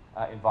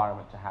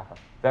environment to happen.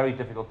 Very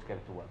difficult to get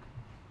it to work.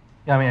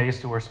 Yeah, I mean, I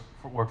used to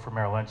work for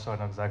Merrill Lynch, so I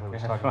know exactly what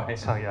you're talking about.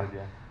 So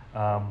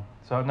yeah.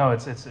 So no,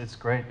 it's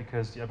great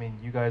because, I mean,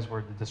 you guys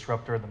were the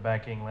disruptor in the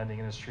banking, lending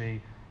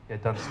industry. You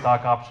had done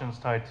stock options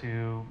tied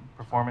to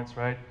performance,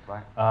 right?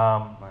 Right.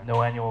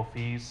 No annual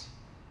fees,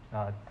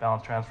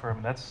 balance transfer. I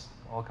mean, that's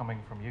all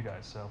coming from you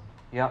guys, so.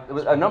 Yeah, there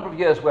was a number of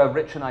years where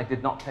Rich and I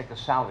did not take a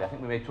salary. I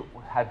think we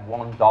had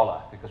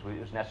 $1 because it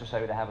was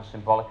necessary to have a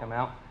symbolic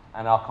amount,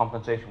 and our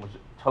compensation was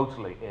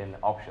totally in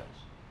options.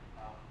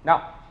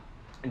 Now,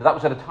 that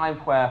was at a time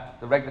where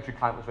the regulatory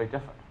climate was very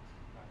different.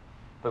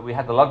 But we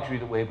had the luxury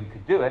that we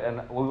could do it,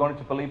 and we wanted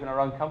to believe in our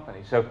own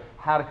company. So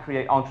how to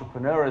create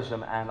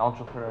entrepreneurism and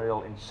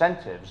entrepreneurial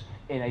incentives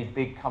in a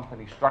big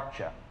company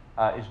structure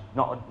is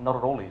not at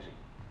all easy.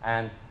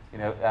 And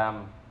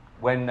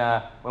when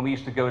we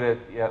used to go to,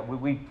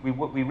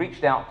 we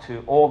reached out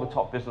to all the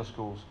top business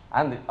schools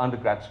and the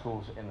undergrad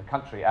schools in the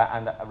country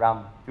and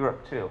around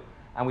Europe too,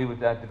 and we would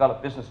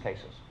develop business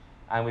cases,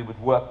 and we would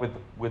work with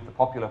the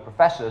popular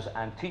professors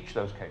and teach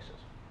those cases.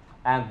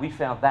 And we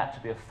found that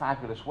to be a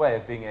fabulous way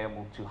of being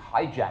able to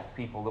hijack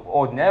people that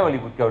ordinarily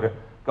would go to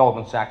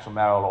Goldman Sachs or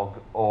Merrill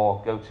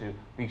or go to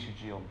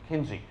BCG or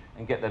McKinsey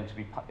and get them to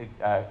be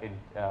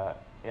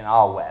in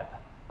our web.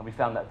 And we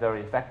found that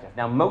very effective.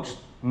 Now, most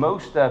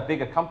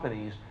bigger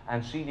companies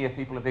and senior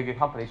people in bigger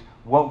companies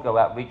won't go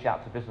out, reach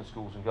out to business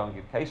schools and go and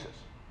give cases.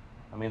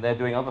 I mean, they're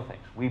doing other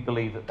things. We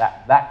believe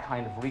that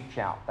kind of reach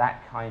out,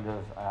 that kind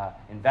of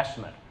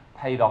investment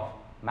paid off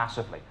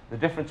massively. The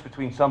difference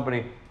between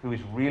somebody who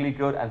is really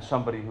good and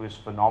somebody who is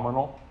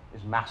phenomenal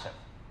is massive.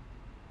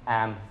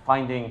 And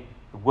finding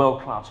the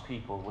world-class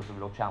people was a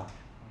real challenge.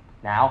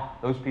 Now,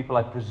 those people,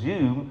 I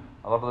presume,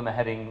 a lot of them are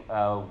heading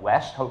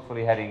west,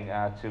 hopefully heading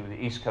to the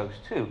East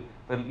Coast too.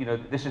 But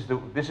this is the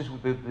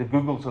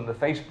Googles and the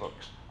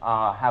Facebooks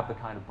have the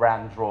kind of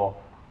brand draw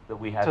that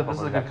we had. So this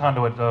is a good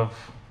conduit of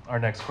our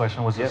next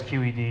question, was this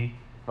QED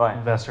right.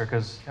 investor?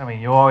 Because I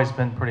mean, you've always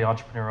been pretty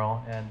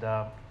entrepreneurial, and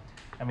I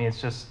mean,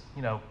 it's just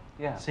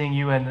seeing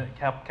you in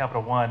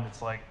Capital One,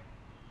 it's like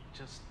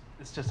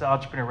it's just an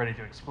entrepreneur ready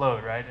to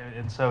explode, right?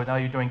 And so now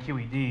you're doing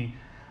QED.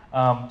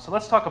 So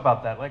let's talk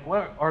about that. Like,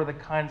 what are the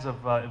kinds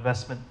of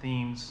investment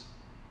themes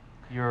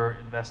you're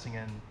investing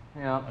in?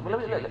 Yeah, well,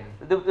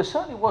 there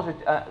certainly was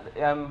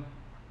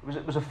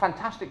it was a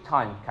fantastic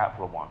time,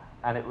 Capital One,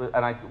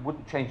 and I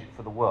wouldn't change it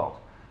for the world.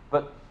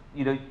 But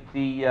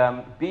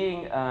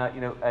being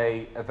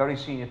a very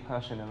senior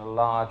person in a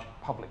large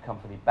public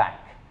company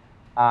bank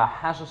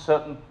has a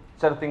certain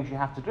set of things you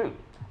have to do.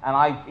 And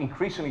I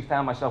increasingly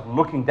found myself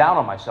looking down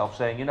on myself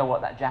saying, you know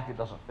what, that jacket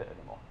doesn't fit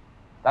anymore.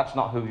 That's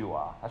not who you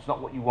are. That's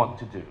not what you want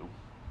to do.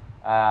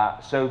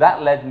 So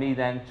that led me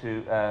then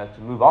to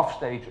move off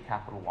stage at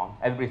Capital One.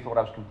 Everybody thought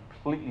I was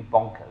completely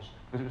bonkers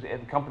because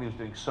the company was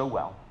doing so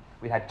well.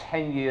 We had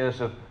 10 years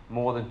of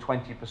more than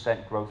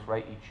 20% growth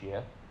rate each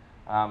year.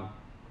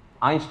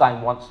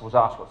 Einstein once was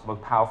asked what's the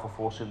most powerful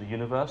force in the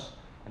universe,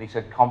 and he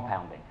said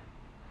compounding.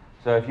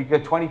 So if you go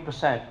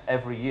 20%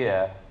 every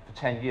year for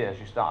 10 years,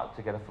 you start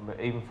to get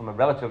even from a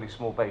relatively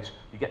small base,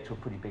 you get to a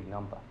pretty big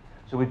number.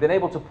 So we've been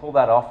able to pull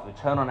that off. The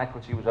return on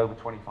equity was over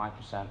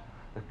 25%.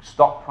 The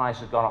stock price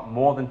has gone up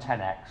more than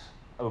 10x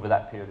over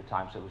that period of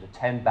time, so it was a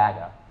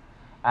 10-bagger.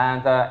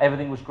 And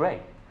everything was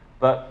great.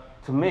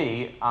 But to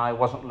me, I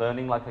wasn't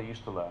learning like I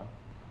used to learn.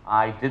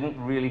 I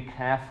didn't really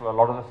care for a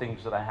lot of the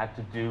things that I had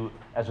to do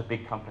as a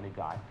big company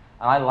guy.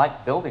 And I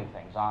like building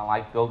things. I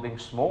like building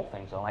small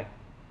things. I like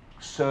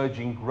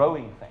surging,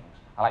 growing things.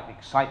 I like the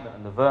excitement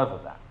and the verve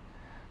of that.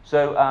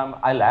 So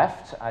I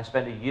left. I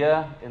spent a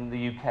year in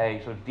the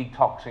UK sort of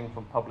detoxing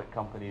from public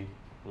company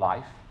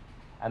life,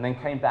 and then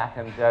came back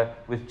and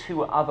with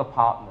two other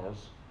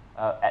partners,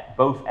 at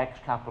both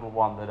ex-Capital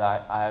One that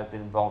I had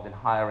been involved in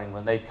hiring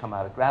when they'd come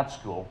out of grad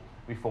school,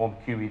 we formed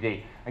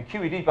QED. And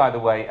QED, by the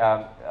way,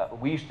 I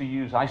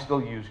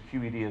still use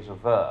QED as a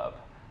verb.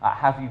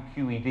 Have you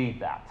QED'd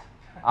that?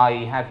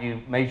 I.e., have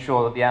you made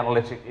sure that the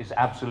analytic is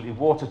absolutely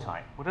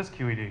watertight? What is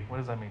QED? What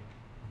does that mean?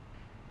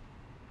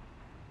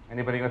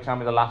 Anybody going to tell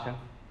me the Latin?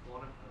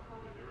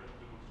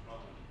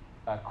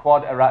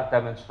 Quod erat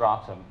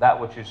demonstratum,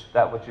 that which is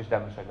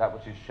demonstrated, that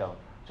which is shown.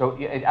 So,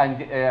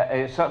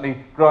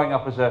 certainly growing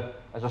up as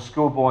a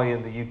schoolboy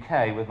in the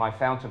UK with my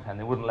fountain pen,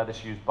 they wouldn't let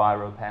us use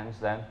biro pens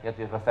then. You had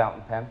to have a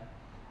fountain pen.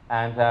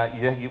 And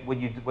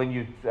when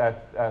you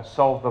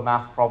solved the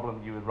math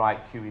problem, you would write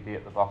QED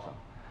at the bottom.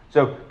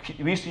 So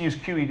we used to use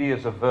QED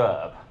as a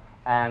verb,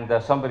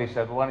 and somebody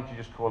said, well, why don't you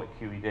just call it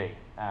QED?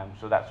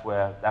 So that's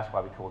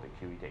why we called it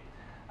QED.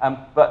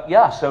 But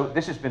yeah, so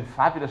this has been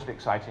fabulously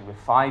exciting. We're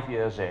 5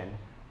 years in.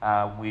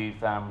 We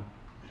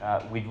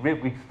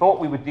thought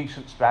we were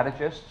decent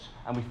strategists,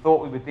 and we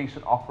thought we were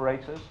decent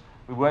operators.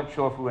 We weren't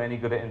sure if we were any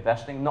good at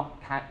investing.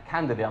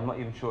 Candidly, I'm not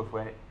even sure if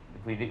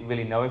we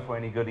really know if we're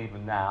any good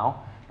even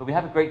now. But we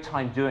have a great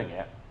time doing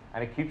it,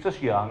 and it keeps us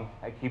young,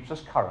 it keeps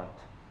us current,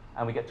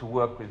 and we get to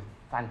work with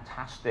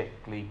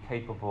fantastically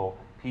capable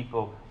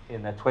people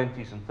in their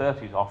 20s and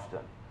 30s often,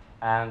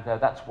 and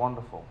that's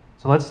wonderful.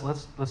 So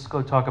let's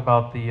go talk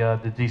about the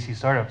DC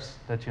startups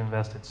that you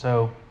invested.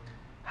 So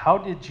how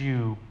did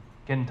you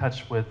get in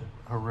touch with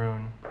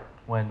Haroon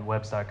when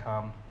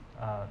Webs.com?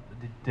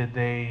 Did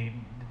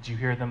you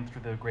hear them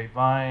through the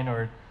grapevine,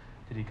 or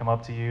did he come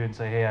up to you and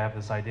say, "Hey, I have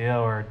this idea,"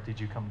 or did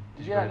you go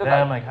to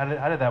them? Like, how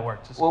did that work?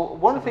 Well,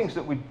 one of the things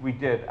that we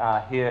did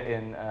here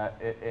in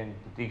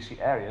the DC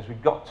area is we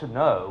got to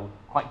know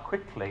quite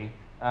quickly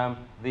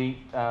the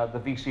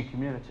VC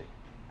community.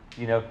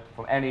 You know,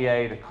 from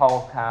NEA to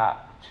Colcat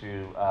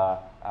to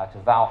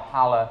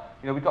Valhalla.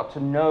 You know, we got to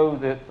know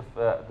the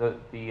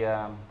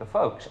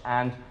folks,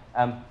 and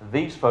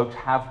these folks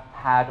have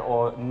had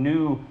or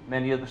knew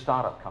many of the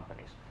startup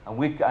companies,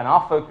 and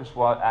our focus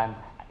was and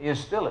is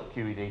still at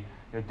QED.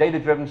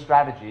 Data-driven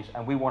strategies,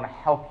 and we want to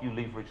help you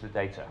leverage the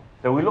data.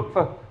 So we look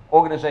for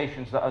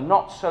organizations that are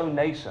not so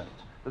nascent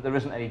that there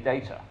isn't any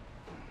data,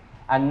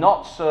 and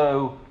not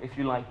so, if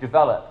you like,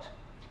 developed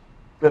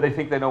that they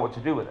think they know what to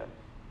do with it.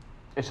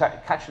 It's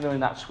like catching them in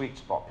that sweet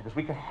spot, because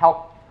we can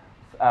help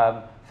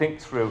think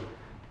through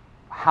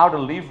how to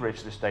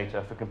leverage this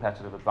data for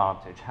competitive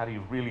advantage. How do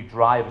you really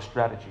drive a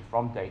strategy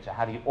from data?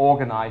 How do you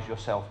organize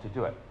yourself to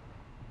do it?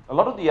 A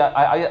lot of the,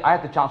 I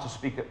had the chance to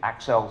speak at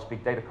Accel's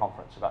Big Data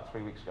Conference about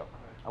 3 weeks ago.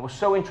 And what's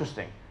so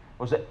interesting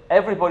was that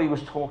everybody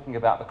was talking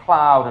about the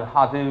cloud and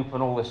Hadoop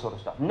and all this sort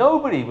of stuff.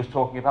 Nobody was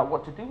talking about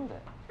what to do with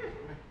it,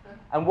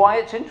 and why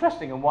it's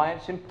interesting and why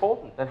it's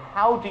important, and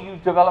how do you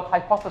develop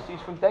hypotheses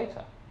from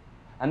data.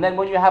 And then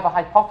when you have a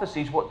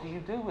hypothesis, what do you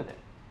do with it?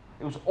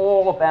 It was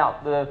all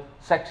about the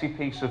sexy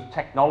piece of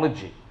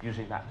technology,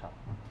 using that term.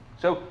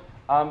 So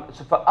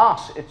for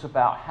us, it's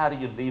about how do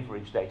you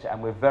leverage data,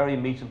 and we're very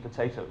meat and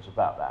potatoes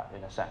about that,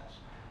 in a sense.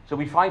 So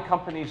we find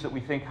companies that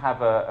we think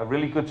have a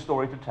really good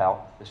story to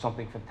tell. There's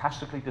something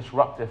fantastically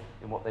disruptive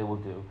in what they will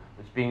do.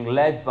 It's being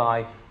led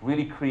by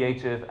really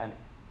creative and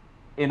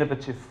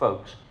innovative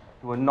folks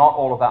who are not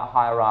all about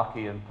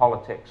hierarchy and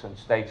politics and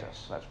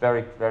status. That's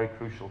very, very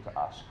crucial to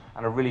us,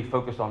 and are really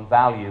focused on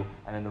value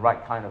and in the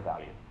right kind of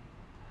value.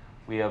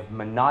 We are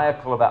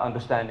maniacal about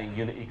understanding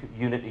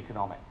unit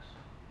economics.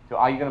 So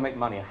are you going to make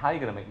money, and how are you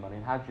going to make money,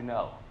 and how do you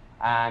know?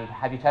 And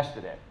have you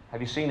tested it?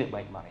 Have you seen it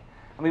make money?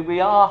 I mean,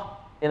 we are,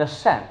 in a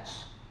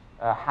sense,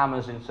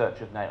 hammers in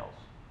search of nails,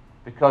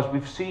 because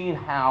we've seen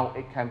how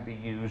it can be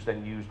used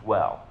and used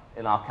well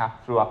in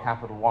through our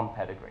Capital One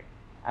pedigree.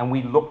 And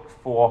we look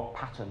for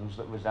patterns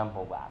that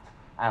resemble that,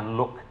 and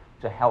look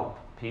to help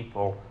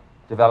people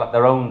develop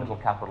their own little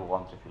Capital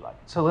Ones, if you like.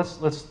 So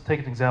let's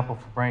take an example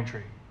for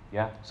Braintree.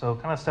 Yeah. So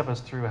kind of step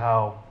us through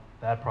how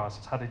that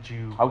process? How did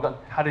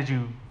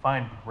you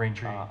find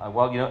Braintree?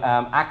 Well,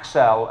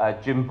 Axel,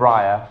 Jim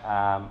Breyer,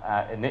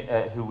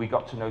 who we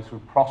got to know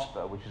through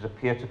Prosper, which is a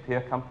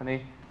peer-to-peer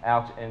company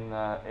out in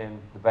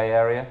the Bay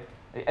Area.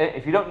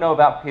 If you don't know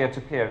about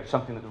peer-to-peer, it's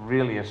something that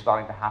really is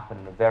starting to happen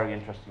in a very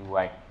interesting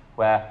way,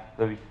 where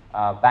the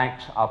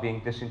banks are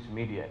being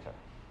disintermediated.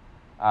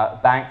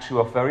 Banks who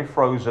are very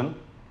frozen,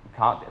 who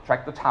can't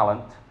attract the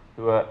talent,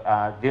 who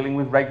are dealing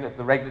with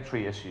the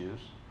regulatory issues,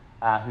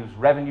 whose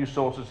revenue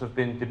sources have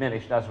been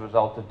diminished as a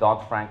result of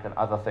Dodd-Frank and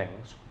other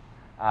things.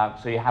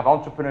 So you have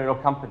entrepreneurial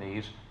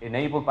companies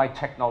enabled by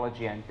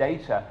technology and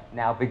data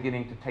now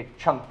beginning to take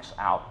chunks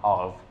out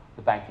of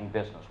the banking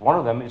business. One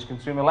of them is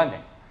consumer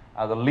lending.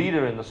 The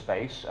leader in the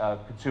space,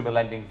 consumer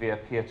lending via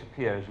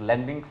peer-to-peer, is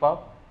Lending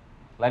Club.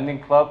 Lending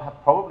Club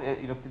have probably,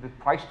 the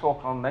price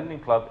talk on Lending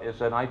Club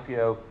is an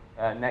IPO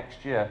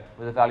next year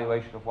with a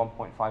valuation of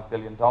 $1.5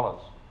 billion. So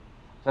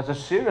that's a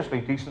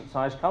seriously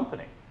decent-sized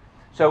company.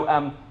 So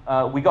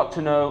we got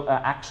to know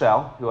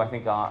Axel, who I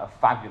think are a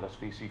fabulous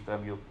VC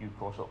firm. You of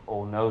course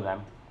all know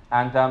them.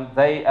 And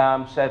they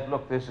said,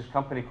 look, there's this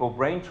company called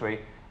Braintree.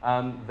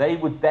 They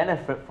would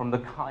benefit from the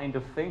kind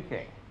of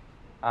thinking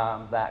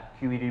that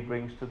QED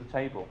brings to the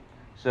table.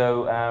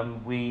 So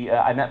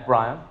I met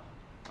Brian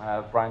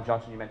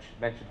Johnson. You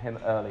mentioned him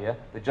earlier.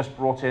 They just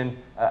brought in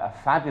a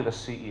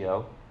fabulous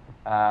CEO,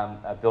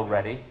 Bill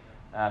Reddy,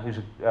 who's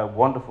a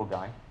wonderful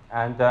guy.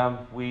 And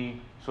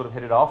we sort of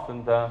hit it off,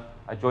 and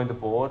I joined the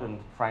board, and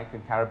Frank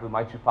and Caribou,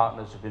 my two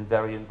partners, have been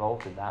very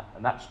involved in that,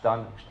 and that's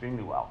done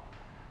extremely well.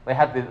 They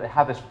had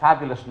this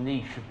fabulous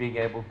niche of being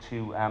able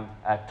to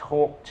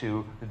talk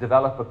to the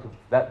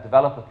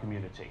developer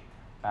community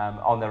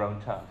on their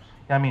own terms.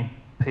 Yeah, I mean,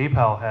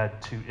 PayPal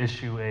had to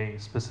issue a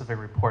specific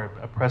report,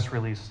 a press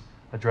release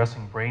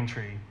addressing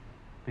Braintree,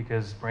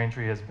 because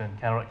Braintree has been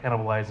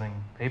cannibalizing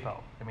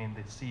PayPal. I mean,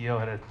 the CEO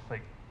had to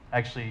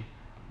actually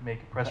make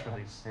a press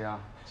release. Yeah.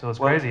 So it's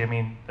crazy. I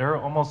mean, they're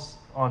almost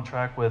on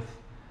track with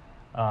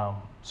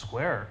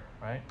Square,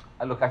 right?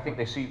 Look, I think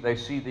they see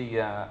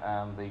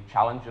the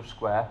challenge of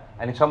Square,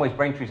 and in some ways,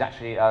 Braintree is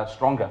actually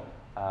stronger.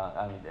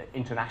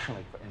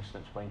 Internationally, for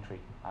instance, Braintree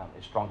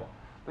is stronger.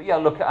 But yeah,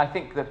 look, I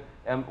think that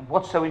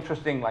what's so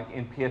interesting, like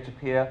in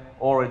peer-to-peer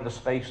or in the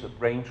space that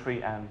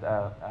Braintree and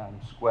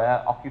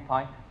Square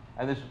occupy,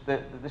 and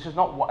this is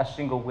not what a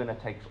single winner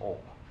takes all.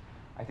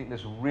 I think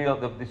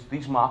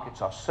these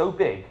markets are so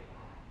big,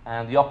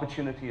 and the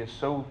opportunity is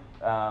so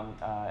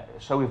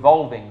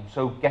evolving,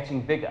 so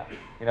getting bigger.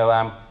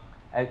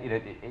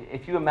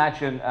 If you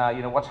imagine,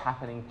 what's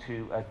happening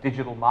to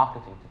digital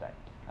marketing today,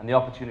 and the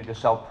opportunity to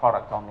sell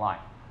product online,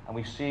 and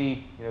we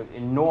see,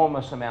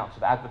 enormous amounts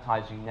of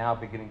advertising now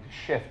beginning to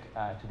shift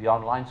to the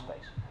online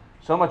space.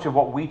 So much of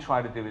what we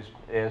try to do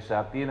is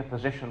be in a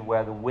position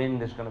where the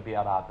wind is going to be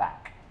at our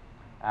back.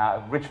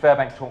 Rich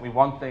Fairbank taught me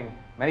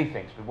many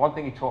things, but one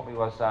thing he taught me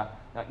was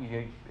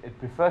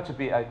prefer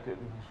to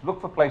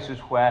look for places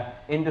where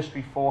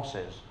industry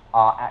forces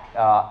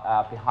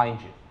are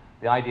behind you.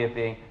 The idea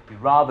being,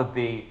 you'd rather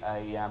be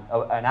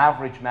an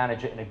average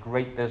manager in a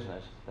great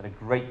business than a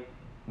great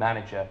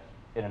manager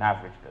in an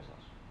average business.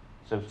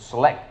 So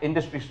select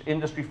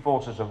industry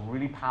forces are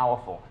really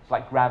powerful. It's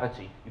like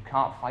gravity. You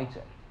can't fight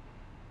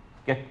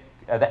it.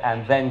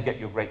 And then get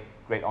your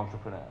great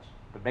entrepreneurs.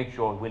 But make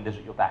sure the wind is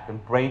at your back. And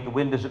the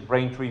wind is at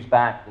Braintree's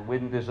back. The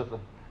wind is at the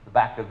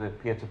back of the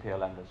peer-to-peer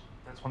lenders.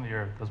 That's one of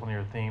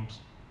your themes.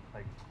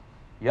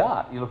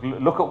 Yeah, you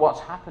look at what's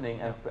happening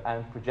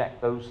and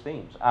project those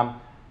themes.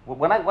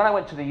 When I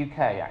went to the UK,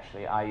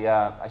 actually,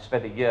 I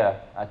spent a year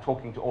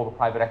talking to all the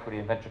private equity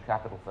and venture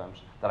capital firms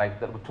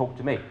that would talk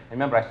to me. And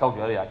remember, I told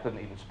you earlier I couldn't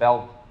even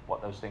spell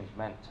what those things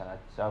meant,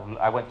 so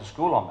I went to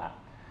school on that.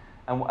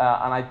 And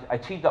I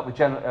teamed up with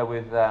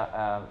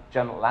General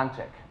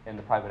Atlantic in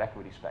the private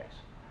equity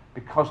space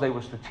because they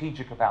were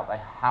strategic about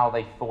how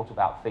they thought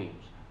about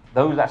themes.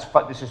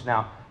 This is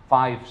now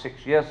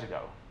 5-6 years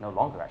ago, no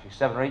longer actually,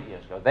 7 or 8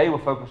 years ago. They were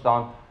focused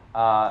on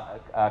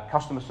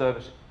customer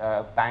service.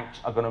 Banks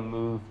are going to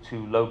move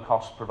to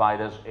low-cost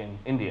providers in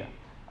India.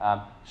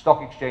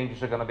 Stock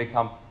exchanges are going to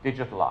become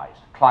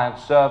digitalized. Client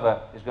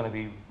server is going to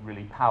be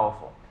really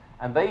powerful.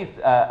 And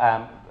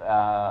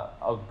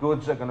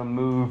goods are going to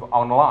move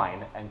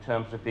online in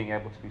terms of being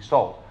able to be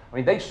sold. I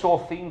mean, they saw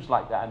themes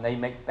like that, and they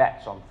make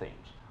bets on themes.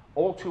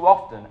 All too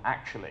often,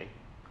 actually,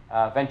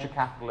 venture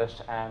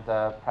capitalists and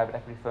private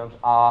equity firms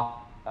are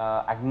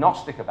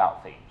agnostic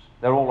about themes.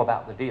 They're all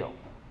about the deal.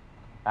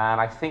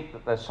 And I think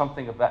that there's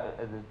something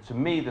to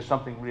me, there's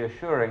something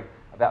reassuring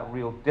about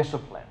real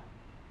discipline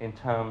in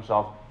terms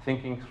of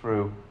thinking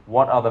through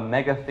what are the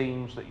mega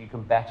themes that you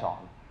can bet on,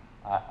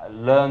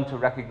 learn to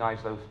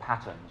recognize those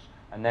patterns,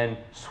 and then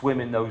swim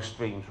in those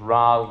streams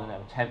rather than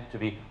attempt to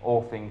be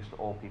all things to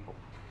all people.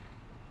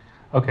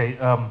 Okay,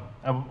 I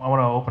want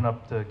to open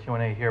up the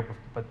Q&A here,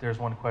 but there's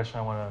one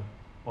question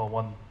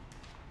one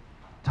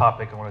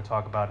topic I want to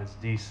talk about is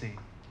DC.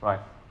 Right.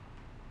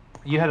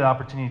 You had an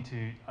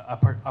opportunity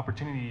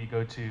to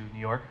go to New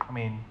York. I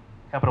mean,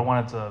 Capital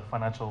One is a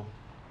financial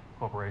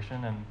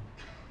corporation, and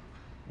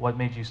what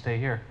made you stay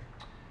here?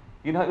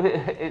 You know,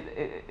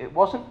 it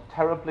wasn't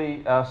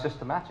terribly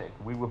systematic.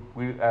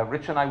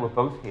 Rich and I were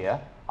both here.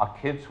 Our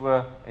kids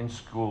were in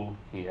school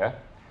here.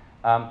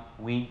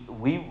 We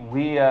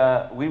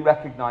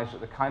recognized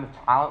that the kind of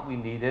talent we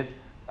needed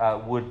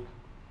would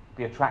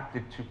be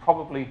attracted to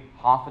probably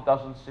half a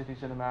dozen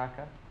cities in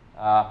America.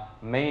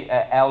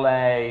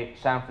 LA,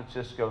 San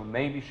Francisco,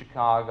 maybe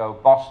Chicago,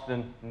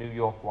 Boston, New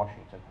York,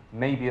 Washington,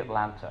 maybe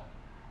Atlanta.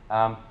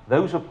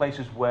 Those are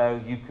places where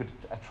you could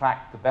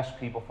attract the best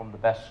people from the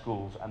best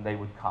schools and they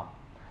would come.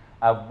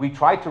 We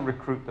tried to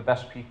recruit the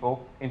best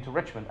people into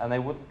Richmond and they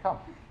wouldn't come.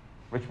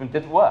 Richmond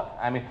didn't work.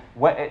 I mean,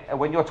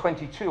 when you're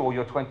 22 or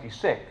you're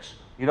 26,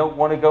 you don't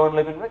want to go and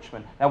live in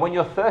Richmond. Now, when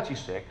you're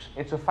 36,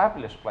 it's a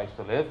fabulous place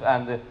to live,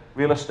 and the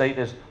real estate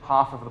is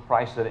half of the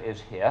price that it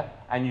is here,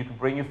 and you can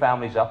bring your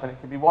families up, and it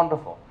can be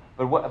wonderful.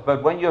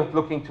 But when you're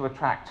looking to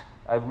attract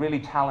really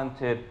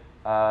talented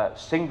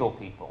single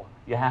people,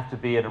 you have to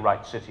be in the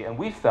right city. And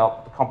we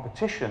felt the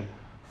competition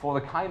for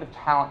the kind of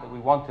talent that we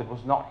wanted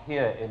was not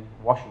here in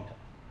Washington.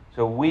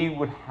 So we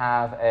would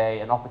have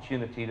an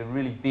opportunity to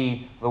really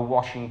be the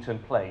Washington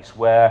place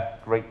where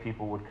great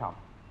people would come.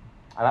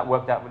 And that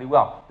worked out really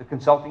well. The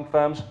consulting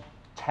firms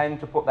tend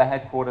to put their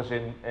headquarters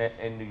in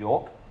New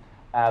York.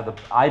 The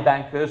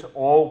iBankers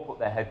all put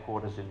their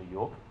headquarters in New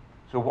York.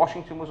 So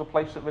Washington was a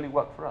place that really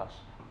worked for us.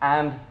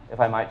 And, if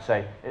I might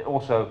say, it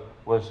also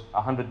was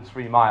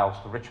 103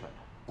 miles to Richmond,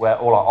 where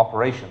all our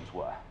operations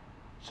were.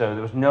 So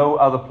there was no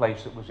other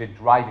place that was in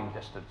driving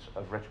distance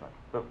of Richmond.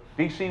 But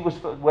DC was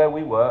where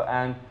we were,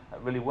 and it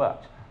really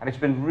worked. And it's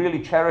been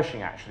really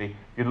cherishing, actually,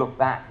 if you look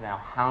back now,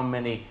 how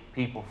many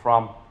people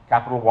from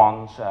Capital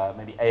Ones,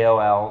 maybe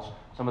AOLs,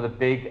 some of the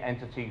big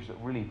entities that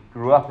really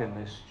grew up in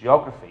this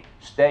geography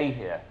stay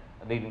here,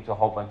 leading to a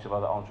whole bunch of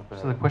other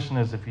entrepreneurs. So the question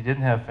is, if you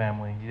didn't have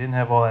family, you didn't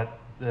have all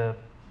that,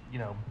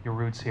 your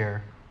roots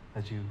here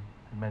that you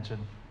had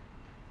mentioned,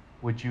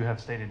 would you have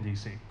stayed in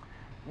DC?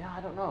 Yeah,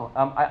 I don't know.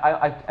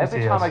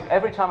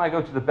 Every time I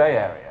go to the Bay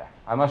Area,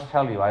 I must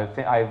tell you,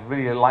 I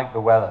really like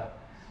the weather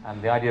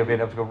and the idea of being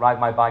able to go ride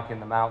my bike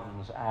in the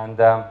mountains. And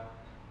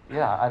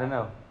yeah, I don't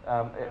know.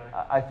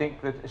 I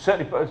think that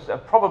certainly,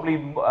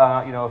 probably,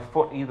 a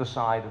foot either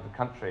side of the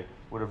country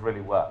would have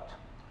really worked.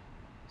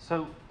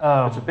 So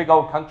it's a big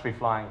old country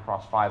flying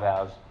across 5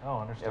 hours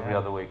every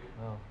other week.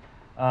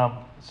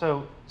 Oh.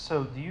 So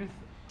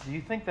do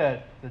you think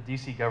that the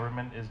DC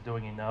government is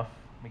doing enough?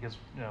 Because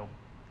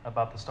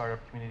about the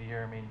startup community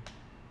here. I mean,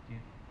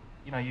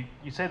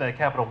 you say that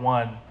Capital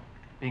One,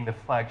 being the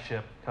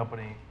flagship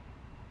company,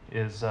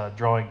 is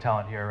drawing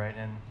talent here, right?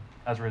 And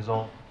as a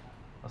result,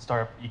 a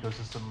startup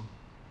ecosystem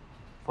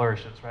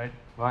flourishes, right?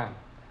 Right.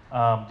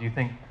 Do you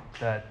think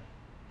that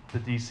the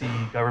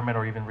DC government,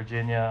 or even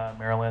Virginia,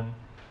 Maryland,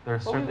 there are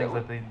certain things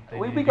that they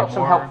need to got do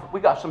some more? help. We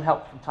got some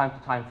help from time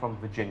to time from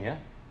Virginia.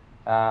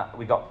 I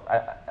mean,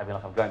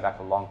 I'm going back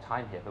a long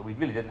time here, but we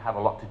really didn't have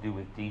a lot to do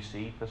with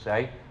DC per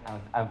se,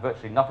 and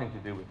virtually nothing to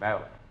do with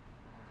Maryland.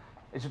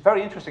 It's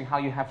very interesting how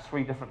you have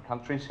 3 different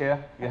countries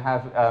here. You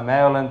have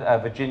Maryland,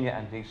 Virginia,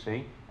 and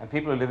DC. And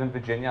people who live in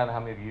Virginia, I don't know how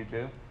many of you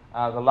do,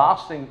 the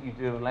last thing that you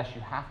do, unless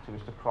you have to,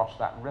 is to cross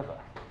that river.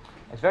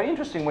 It's very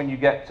interesting when you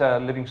get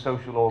Living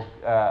Social or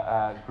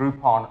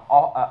Groupon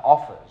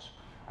offers,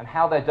 and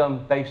how they're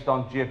done based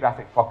on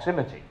geographic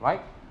proximity,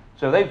 right?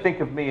 So they think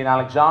of me in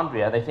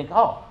Alexandria, they think,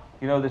 oh,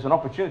 there's an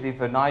opportunity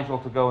for Nigel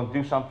to go and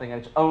do something,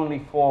 and it's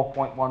only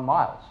 4.1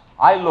 miles.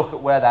 I look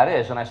at where that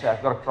is, and I say,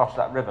 I've got to cross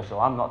that river, so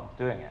I'm not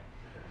doing it.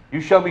 You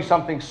show me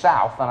something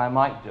south, and I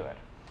might do it.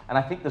 And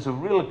I think there's a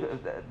real,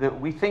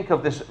 we think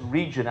of this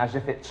region as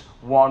if it's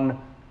one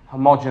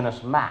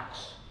homogeneous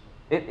mass.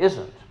 It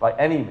isn't, by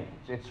any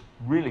means. It's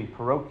really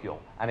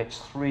parochial, and it's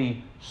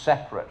 3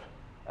 separate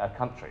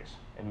countries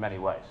in many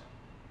ways.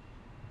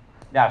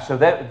 Now, so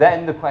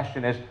then the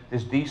question is,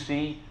 does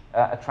DC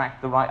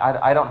attract the right?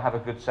 I don't have a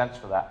good sense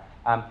for that.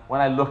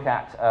 When I look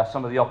at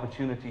some of the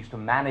opportunities to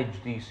manage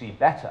DC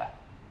better,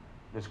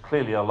 there's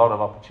clearly a lot of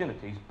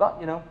opportunities.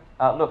 But,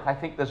 look, I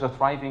think there's a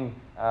thriving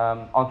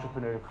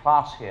entrepreneurial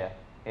class here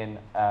in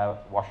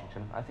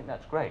Washington. I think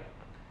that's great.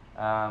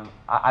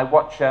 I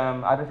watch,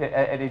 I don't know if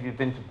any of you have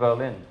been to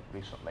Berlin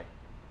recently.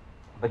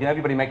 But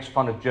everybody makes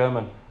fun of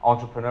German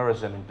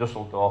entrepreneurism in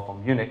Dusseldorf or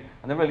Munich,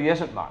 and there really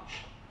isn't much.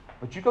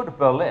 But you go to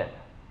Berlin,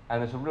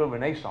 and there's a real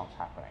renaissance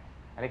happening.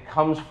 And it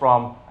comes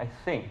from, I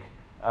think,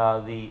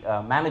 the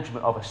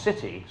management of a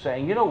city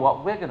saying, you know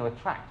what, we're going to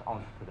attract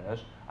entrepreneurs,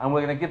 and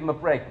we're going to give them a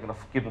break. We're going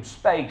to give them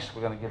space.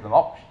 We're going to give them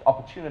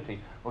opportunity.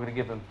 We're going to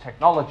give them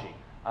technology.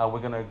 We're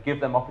going to give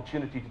them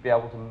opportunity to be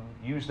able to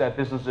use their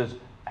businesses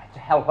to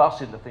help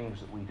us in the things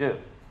that we do.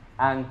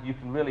 And you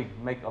can really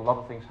make a lot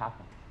of things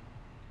happen.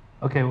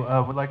 Okay,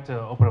 we'd like to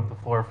open up the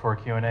floor for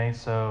Q&A,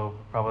 so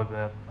probably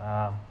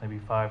maybe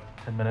 5-10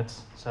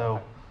 minutes. So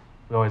okay.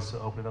 We always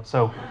open it up.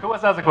 So who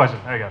wants to ask a question?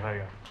 There you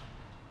go.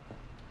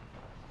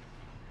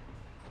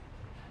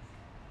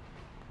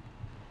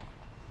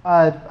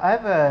 I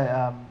have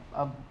a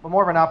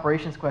more of an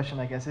operations question,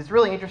 I guess. It's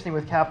really interesting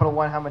with Capital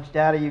One how much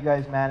data you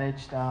guys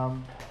managed.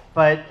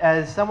 But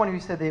as someone who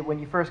said that when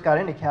you first got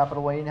into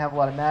Capital One, you didn't have a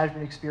lot of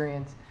management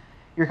experience,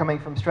 you're coming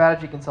from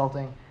strategy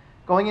consulting.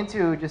 Going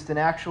into just an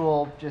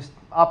actual just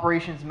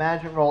operations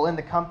management role in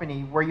the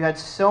company where you had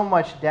so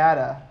much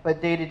data,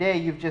 but day to day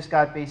you've just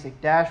got basic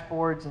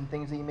dashboards and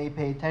things that you may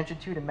pay attention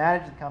to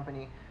manage the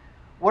company.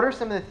 What are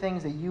some of the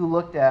things that you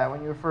looked at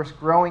when you were first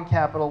growing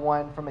Capital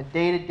One from a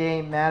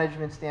day-to-day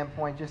management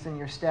standpoint, just in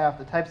your staff,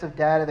 the types of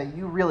data that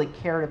you really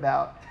cared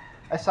about,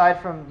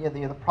 aside from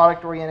the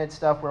product-oriented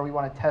stuff where we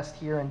want to test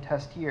here and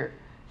test here?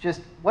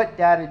 Just what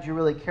data did you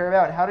really care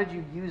about, and how did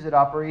you use it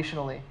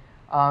operationally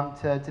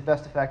to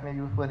best effect,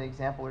 maybe with an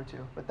example or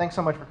two? But thanks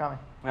so much for coming.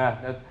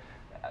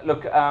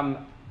 Look,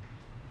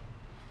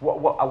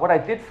 what I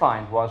did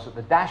find was that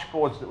the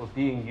dashboards that were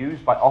being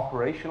used by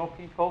operational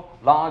people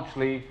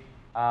largely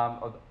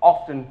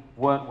often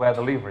weren't where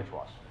the leverage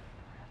was.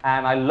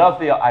 And I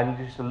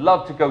used to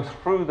love to go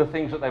through the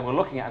things that they were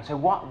looking at and say,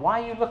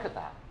 why you look at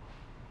that?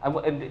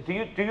 And do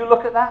you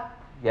look at that?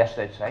 Yes,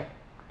 they'd say.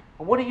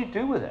 Well, what do you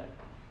do with it?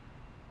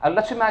 And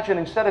let's imagine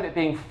instead of it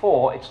being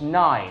 4, it's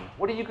 9.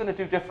 What are you going to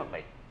do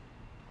differently?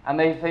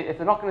 And if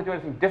they're not going to do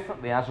anything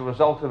differently as a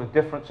result of a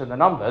difference in the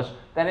numbers,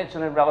 then it's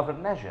an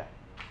irrelevant measure.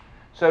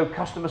 So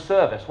customer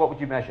service, what would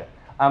you measure?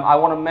 I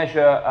want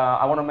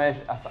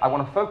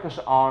to focus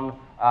on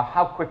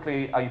how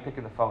quickly are you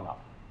picking the phone up.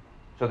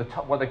 So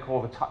what they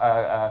call the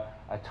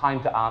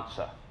time to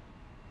answer.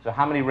 So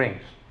how many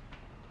rings?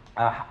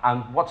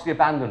 And what's the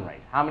abandon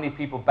rate? How many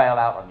people bail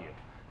out on you?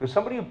 Because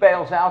somebody who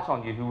bails out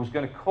on you who was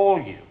going to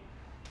call you,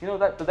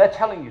 that they're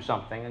telling you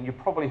something and you're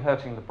probably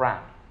hurting the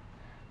brand.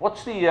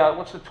 What's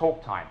the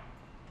talk time?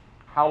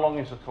 How long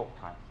is the talk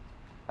time?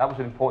 That was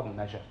an important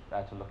measure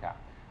to look at.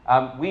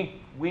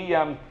 We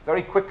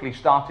very quickly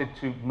started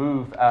to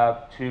move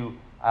to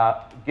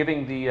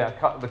giving the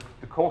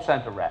call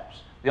center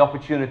reps the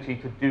opportunity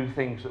to do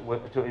things that were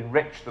to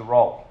enrich the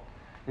role.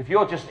 If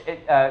you're just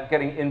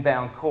getting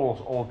inbound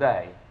calls all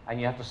day and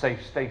you have to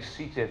stay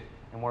seated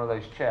in one of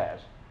those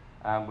chairs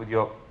with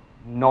your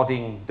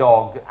nodding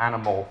dog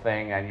animal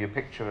thing and your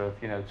picture of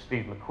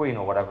Steve McQueen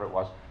or whatever it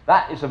was,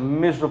 that is a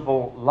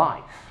miserable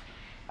life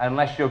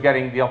unless you're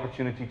getting the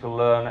opportunity to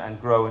learn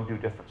and grow and do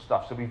different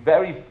stuff. So we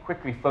very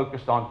quickly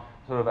focused on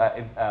sort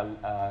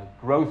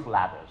of growth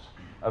ladders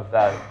of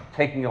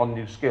taking on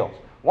new skills.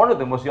 One of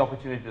them was the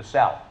opportunity to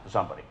sell to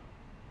somebody.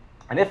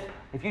 And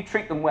if you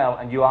treat them well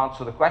and you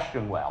answer the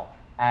question well,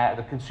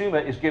 the consumer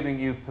is giving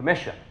you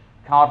permission.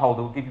 Cardholder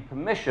will give you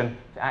permission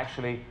to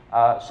actually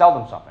sell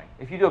them something.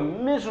 If you do a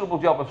miserable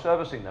job of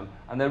servicing them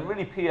and they're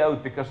really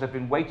PO'd because they've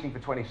been waiting for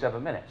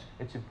 27 minutes,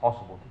 it's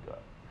impossible to do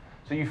it.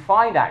 So you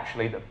find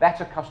actually that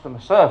better customer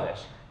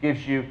service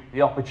gives you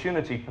the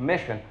opportunity,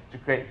 permission to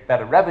create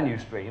better revenue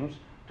streams,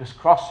 to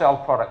cross-sell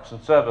products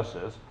and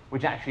services,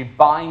 which actually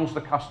binds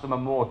the customer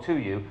more to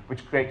you,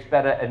 which creates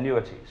better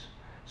annuities.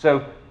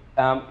 So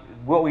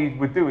what we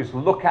would do is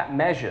look at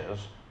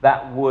measures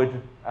that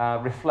would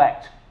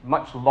reflect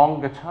much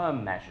longer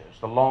term measures,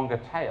 the longer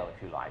tail,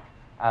 if you like,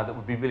 that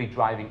would be really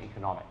driving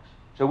economics.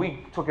 So we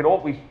took it all,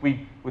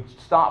 we would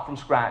start from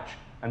scratch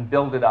and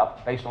build it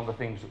up based on the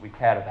things that we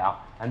cared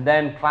about, and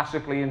then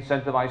classically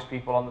incentivize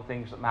people on the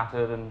things that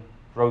mattered and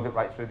drove it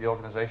right through the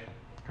organization.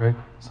 Great.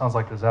 Sounds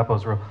like the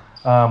Zappos rule.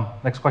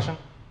 Next question.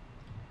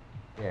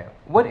 Yeah.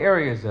 What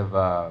areas of,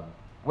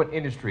 what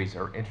industries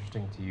are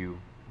interesting to you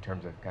in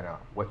terms of kind of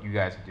what you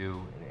guys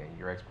do and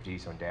your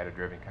expertise on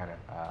data-driven kind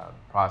of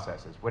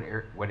processes?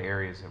 What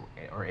areas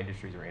or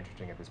industries are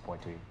interesting at this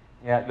point to you?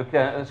 Yeah, look,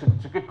 it's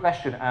a good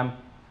question. And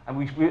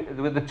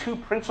the two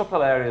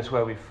principal areas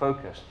where we've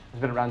focused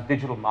has been around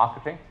digital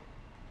marketing.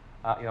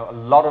 A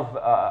lot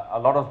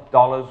of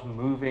dollars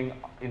moving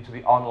into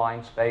the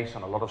online space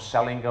and a lot of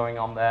selling going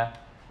on there.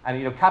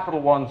 And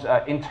Capital One's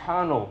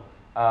internal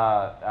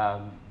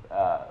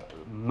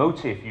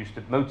motif used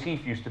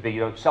to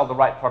be sell the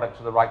right product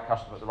to the right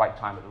customer at the right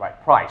time at the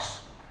right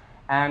price.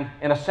 And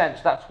in a sense,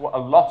 that's what a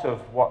lot of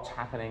what's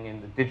happening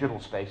in the digital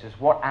space is.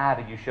 What ad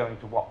are you showing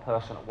to what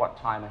person at what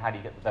time, and how do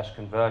you get the best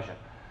conversion?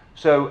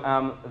 So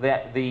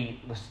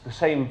the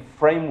same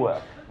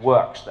framework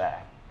works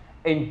there.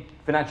 In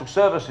financial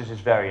services is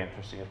very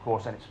interesting, of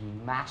course, and it's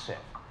massive.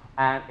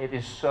 And it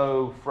is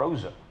so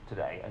frozen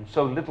today, and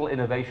so little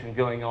innovation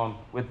going on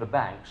with the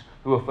banks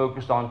who are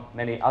focused on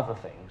many other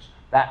things.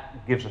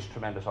 That gives us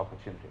tremendous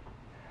opportunity.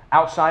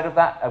 Outside of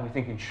that, we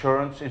think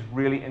insurance is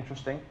really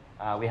interesting.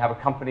 We have a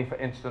company, for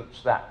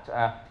instance, that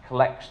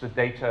collects the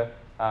data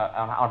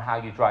on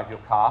how you drive your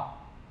car.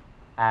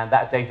 And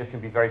that data can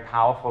be very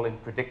powerful in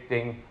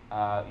predicting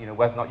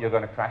whether or not you're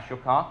going to crash your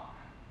car.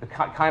 The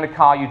kind of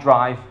car you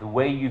drive, the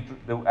way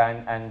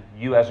and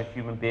you as a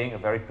human being are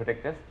very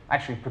predictive.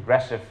 Actually,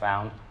 Progressive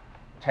found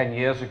 10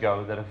 years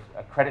ago that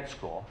a credit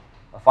score,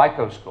 a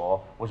FICO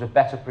score, was a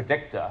better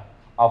predictor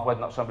of whether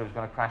or not somebody was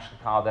going to crash the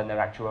car than their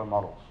actual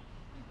models.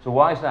 So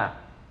why is that?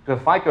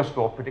 Because a FICO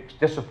score predicts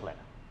discipline.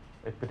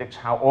 It predicts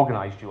how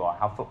organized you are,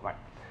 how footprint.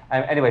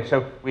 Anyway,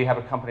 so we have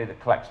a company that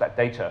collects that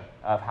data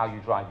of how you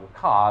drive your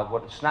car.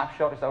 What a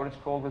snapshot, is that what it's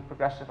called with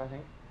Progressive, I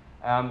think?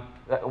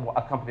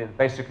 a company that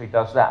basically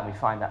does that, and we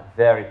find that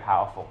very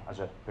powerful as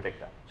a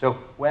predictor. So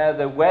where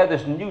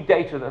there's new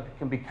data that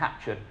can be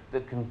captured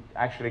that can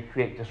actually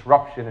create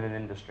disruption in an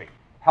industry.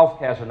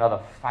 Healthcare is another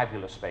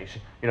fabulous space.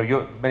 You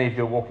know, many of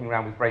you are walking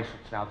around with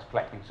bracelets now to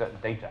collecting certain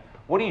data.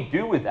 What do you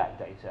do with that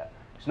data?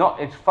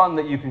 It's fun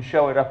that you can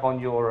show it up on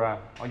your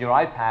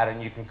iPad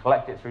and you can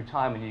collect it through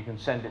time and you can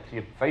send it to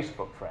your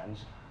Facebook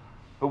friends.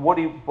 But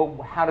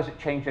how does it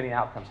change any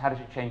outcomes? How does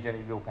it change any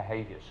real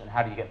behaviors? And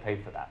how do you get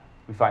paid for that?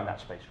 We find that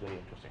space really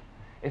interesting.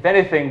 If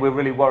anything, we're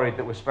really worried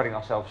that we're spreading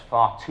ourselves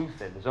far too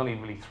thin. There's only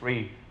really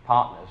 3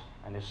 partners,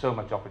 and there's so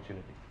much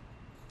opportunity.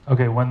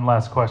 Okay, one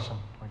last question.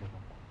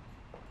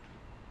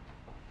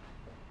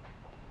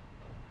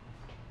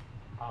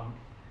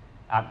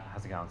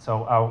 How's it going?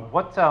 So,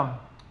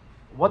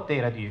 what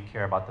data do you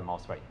care about the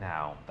most right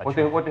now?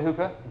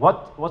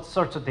 What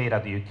sorts of data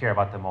do you care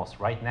about the most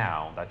right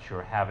now that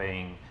you're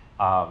having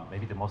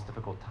maybe the most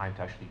difficult time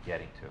to actually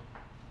getting to?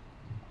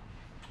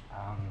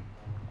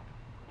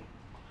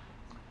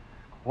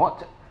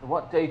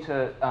 What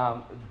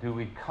data do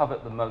we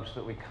covet the most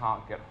that we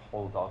can't get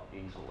hold of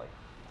easily?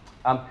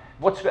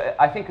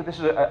 I think this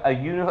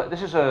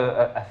is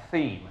a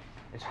theme.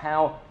 It's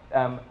how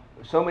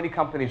so many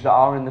companies that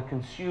are in the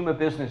consumer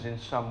business in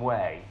some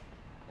way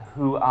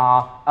who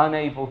are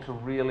unable to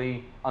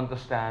really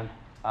understand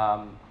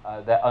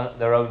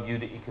their own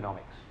unit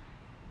economics.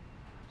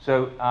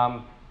 So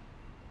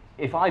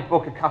if I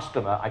book a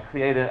customer, I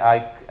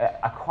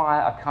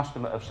acquire a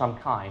customer of some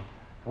kind,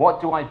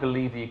 what do I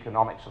believe the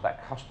economics of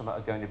that customer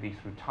are going to be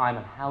through time,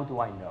 and how do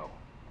I know?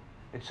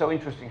 It's so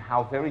interesting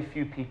how very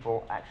few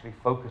people actually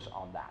focus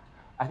on that.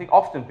 I think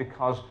often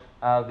because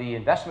the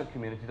investment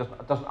community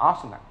doesn't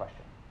ask them that question.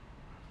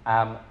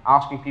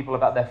 Asking people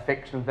about their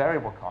fixed and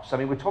variable costs. I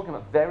mean, we're talking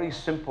about very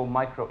simple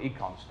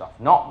micro-econ stuff,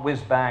 not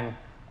whiz-bang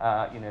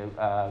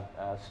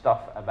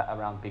stuff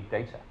around big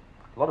data.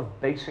 A lot of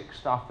basic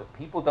stuff that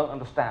people don't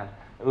understand,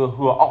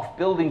 who are off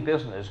building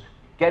business,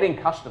 getting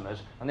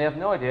customers, and they have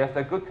no idea if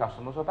they're good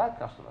customers or bad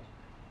customers.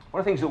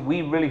 One of the things that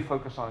we really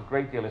focus on a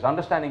great deal is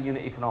understanding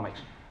unit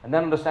economics, and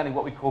then understanding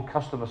what we call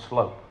customer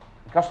slope.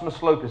 And customer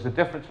slope is the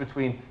difference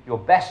between your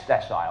best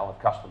decile of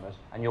customers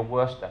and your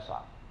worst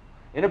decile.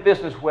 In a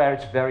business where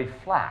it's very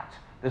flat,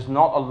 there's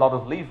not a lot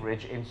of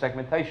leverage in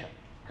segmentation,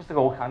 because they're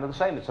all kind of the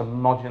same. It's a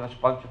homogeneous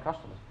bunch of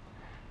customers.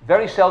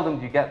 Very seldom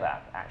do you get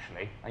that,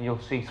 actually, and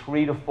you'll see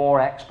 3 to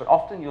 4x, but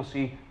often you'll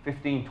see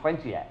 15,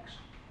 20x.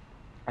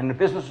 And in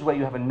businesses where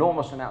you have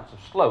enormous amounts of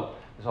slope,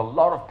 there's a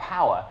lot of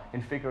power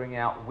in figuring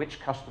out which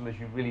customers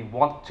you really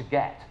want to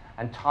get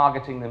and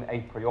targeting them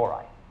a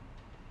priori,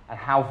 and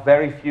how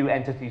very few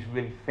entities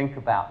really think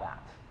about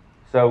that.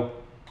 So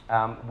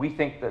we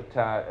think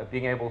that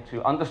being able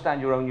to understand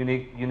your own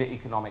unit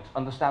economics,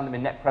 understand them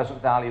in net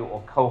present value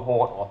or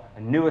cohort or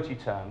annuity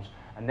terms,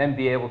 and then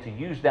be able to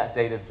use that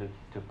data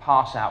to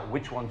parse out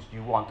which ones do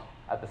you want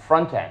at the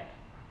front end,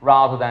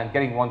 rather than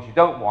getting ones you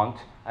don't want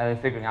and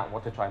then figuring out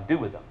what to try and do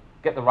with them.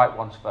 Get the right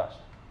ones first.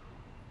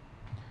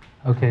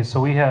 Okay, so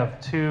we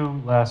have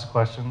 2 last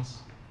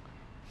questions.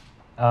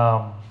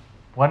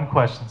 One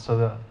question,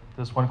 so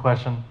this one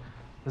question,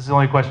 this is the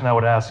only question I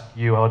would ask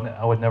you.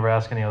 I would never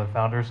ask any other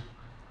founders.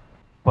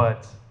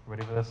 But,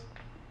 ready for this?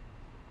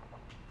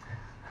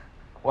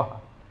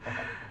 What?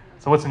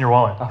 So what's in your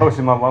wallet? Oh, what's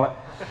in my wallet?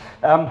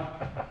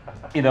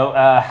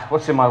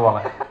 What's in my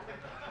wallet?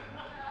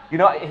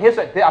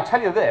 I'll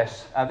tell you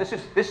this.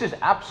 This is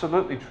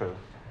absolutely true.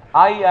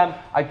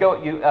 I go,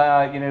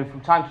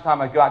 from time to time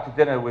I go out to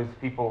dinner with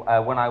people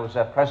when I was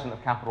president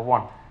of Capital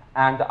One,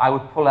 and I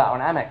would pull out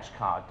an Amex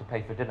card to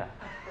pay for dinner.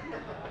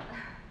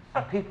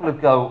 And people would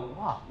go,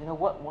 wow,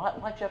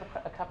 why'd you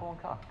have a Capital One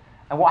card?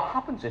 And what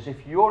happens is,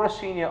 if you're a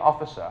senior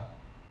officer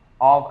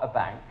of a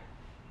bank,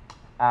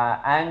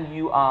 and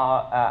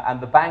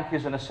the bank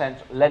is in a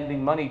sense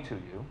lending money to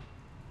you,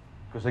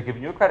 because they're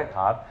giving you a credit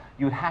card,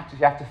 you have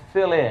to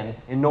fill in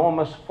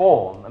enormous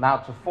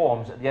amounts of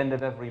forms at the end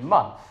of every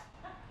month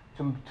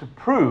to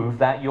prove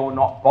that you're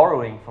not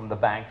borrowing from the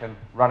bank and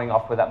running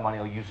off with that money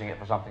or using it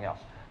for something else.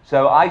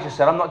 So I just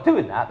said, I'm not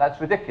doing that. That's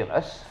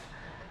ridiculous.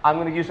 I'm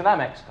going to use an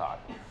Amex card.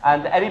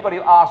 And anybody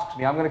who asks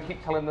me, I'm going to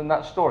keep telling them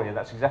that story, and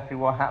that's exactly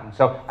what happened.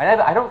 So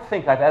I don't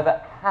think I've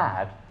ever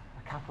had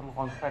a Capital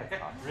One credit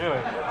card. Really?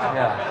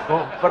 Yeah.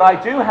 Well, but I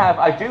do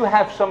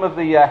have some of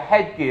the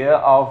headgear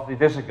of the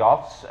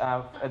Visigoths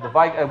with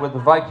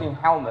the Viking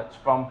helmets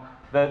from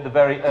the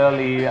very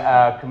early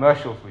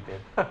commercials we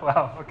did.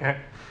 Wow. Okay.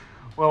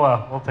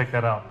 Well, we'll take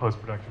that out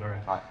post-production. All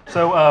right.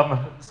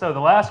 So the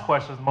last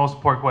question, the most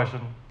important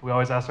question we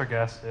always ask our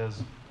guests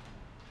is,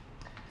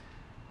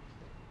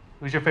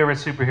 who's your favorite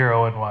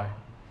superhero and why?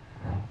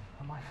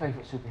 My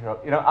favorite superhero,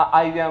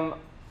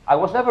 I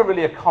was never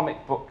really a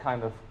comic book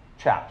kind of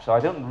chap, so I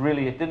didn't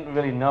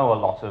really know a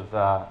lot of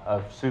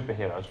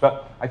superheroes.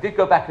 But I did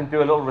go back and do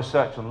a little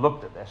research and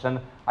looked at this, and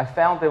I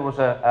found there was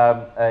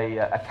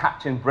a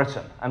Captain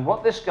Britain. And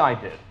what this guy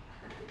did,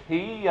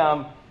 he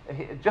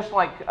just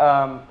like the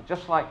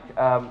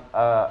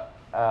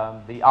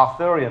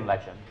Arthurian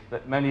legend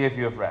that many of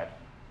you have read,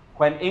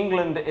 when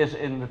England is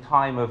in the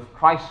time of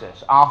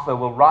crisis, Arthur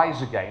will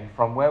rise again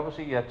from, where was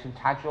he,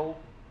 Tintagel?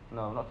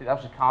 No, not that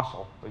was a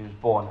castle where he was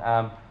born,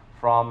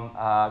 from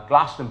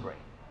Glastonbury.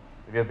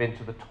 Have you ever been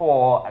to the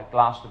tour at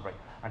Glastonbury?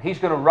 And he's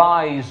going to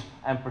rise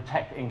and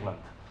protect England.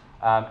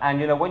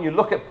 And you know, when you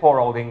look at poor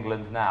old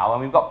England now,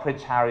 and we've got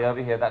Prince Harry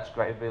over here, that's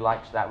great, everybody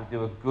likes that. We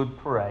do a good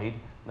parade,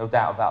 no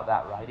doubt about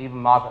that, right? Even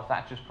Margaret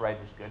Thatcher's parade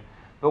was good.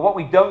 But what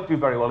we don't do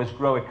very well is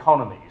grow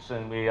economies,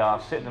 and we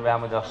are sitting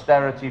around with an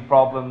austerity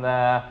problem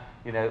there.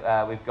 You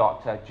know, we've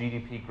got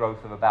GDP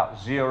growth of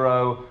about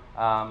 0.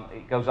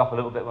 It goes up a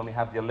little bit when we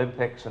have the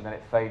Olympics, and then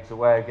it fades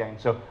away again.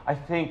 So I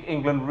think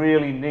England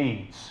really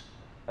needs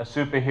a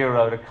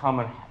superhero to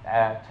come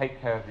and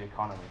take care of the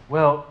economy.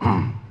 Well,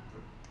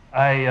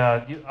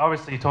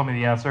 obviously you told me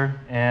the answer,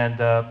 and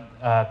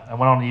I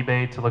went on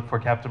eBay to look for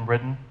Captain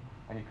Britain.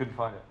 And you couldn't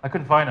find it? I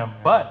couldn't find him,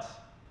 Yeah. but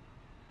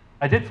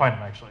I did find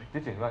him actually.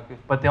 Did you? Right, good.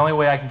 But the only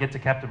way I can get to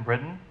Captain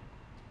Britain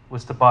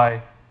was to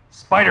buy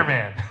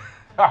Spider-Man.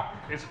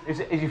 Is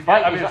you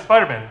fight? I mean,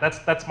 Spider-Man.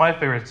 That's my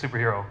favorite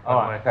superhero, by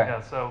the way. Okay.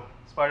 Yeah, so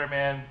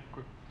Spider-Man,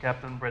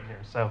 Captain Britain here.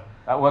 So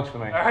That works for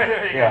me. all right,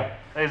 there you Yeah. go.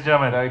 Ladies and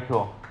gentlemen, Very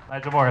cool.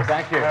 Nigel Morris.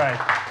 Thank you. All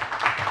right.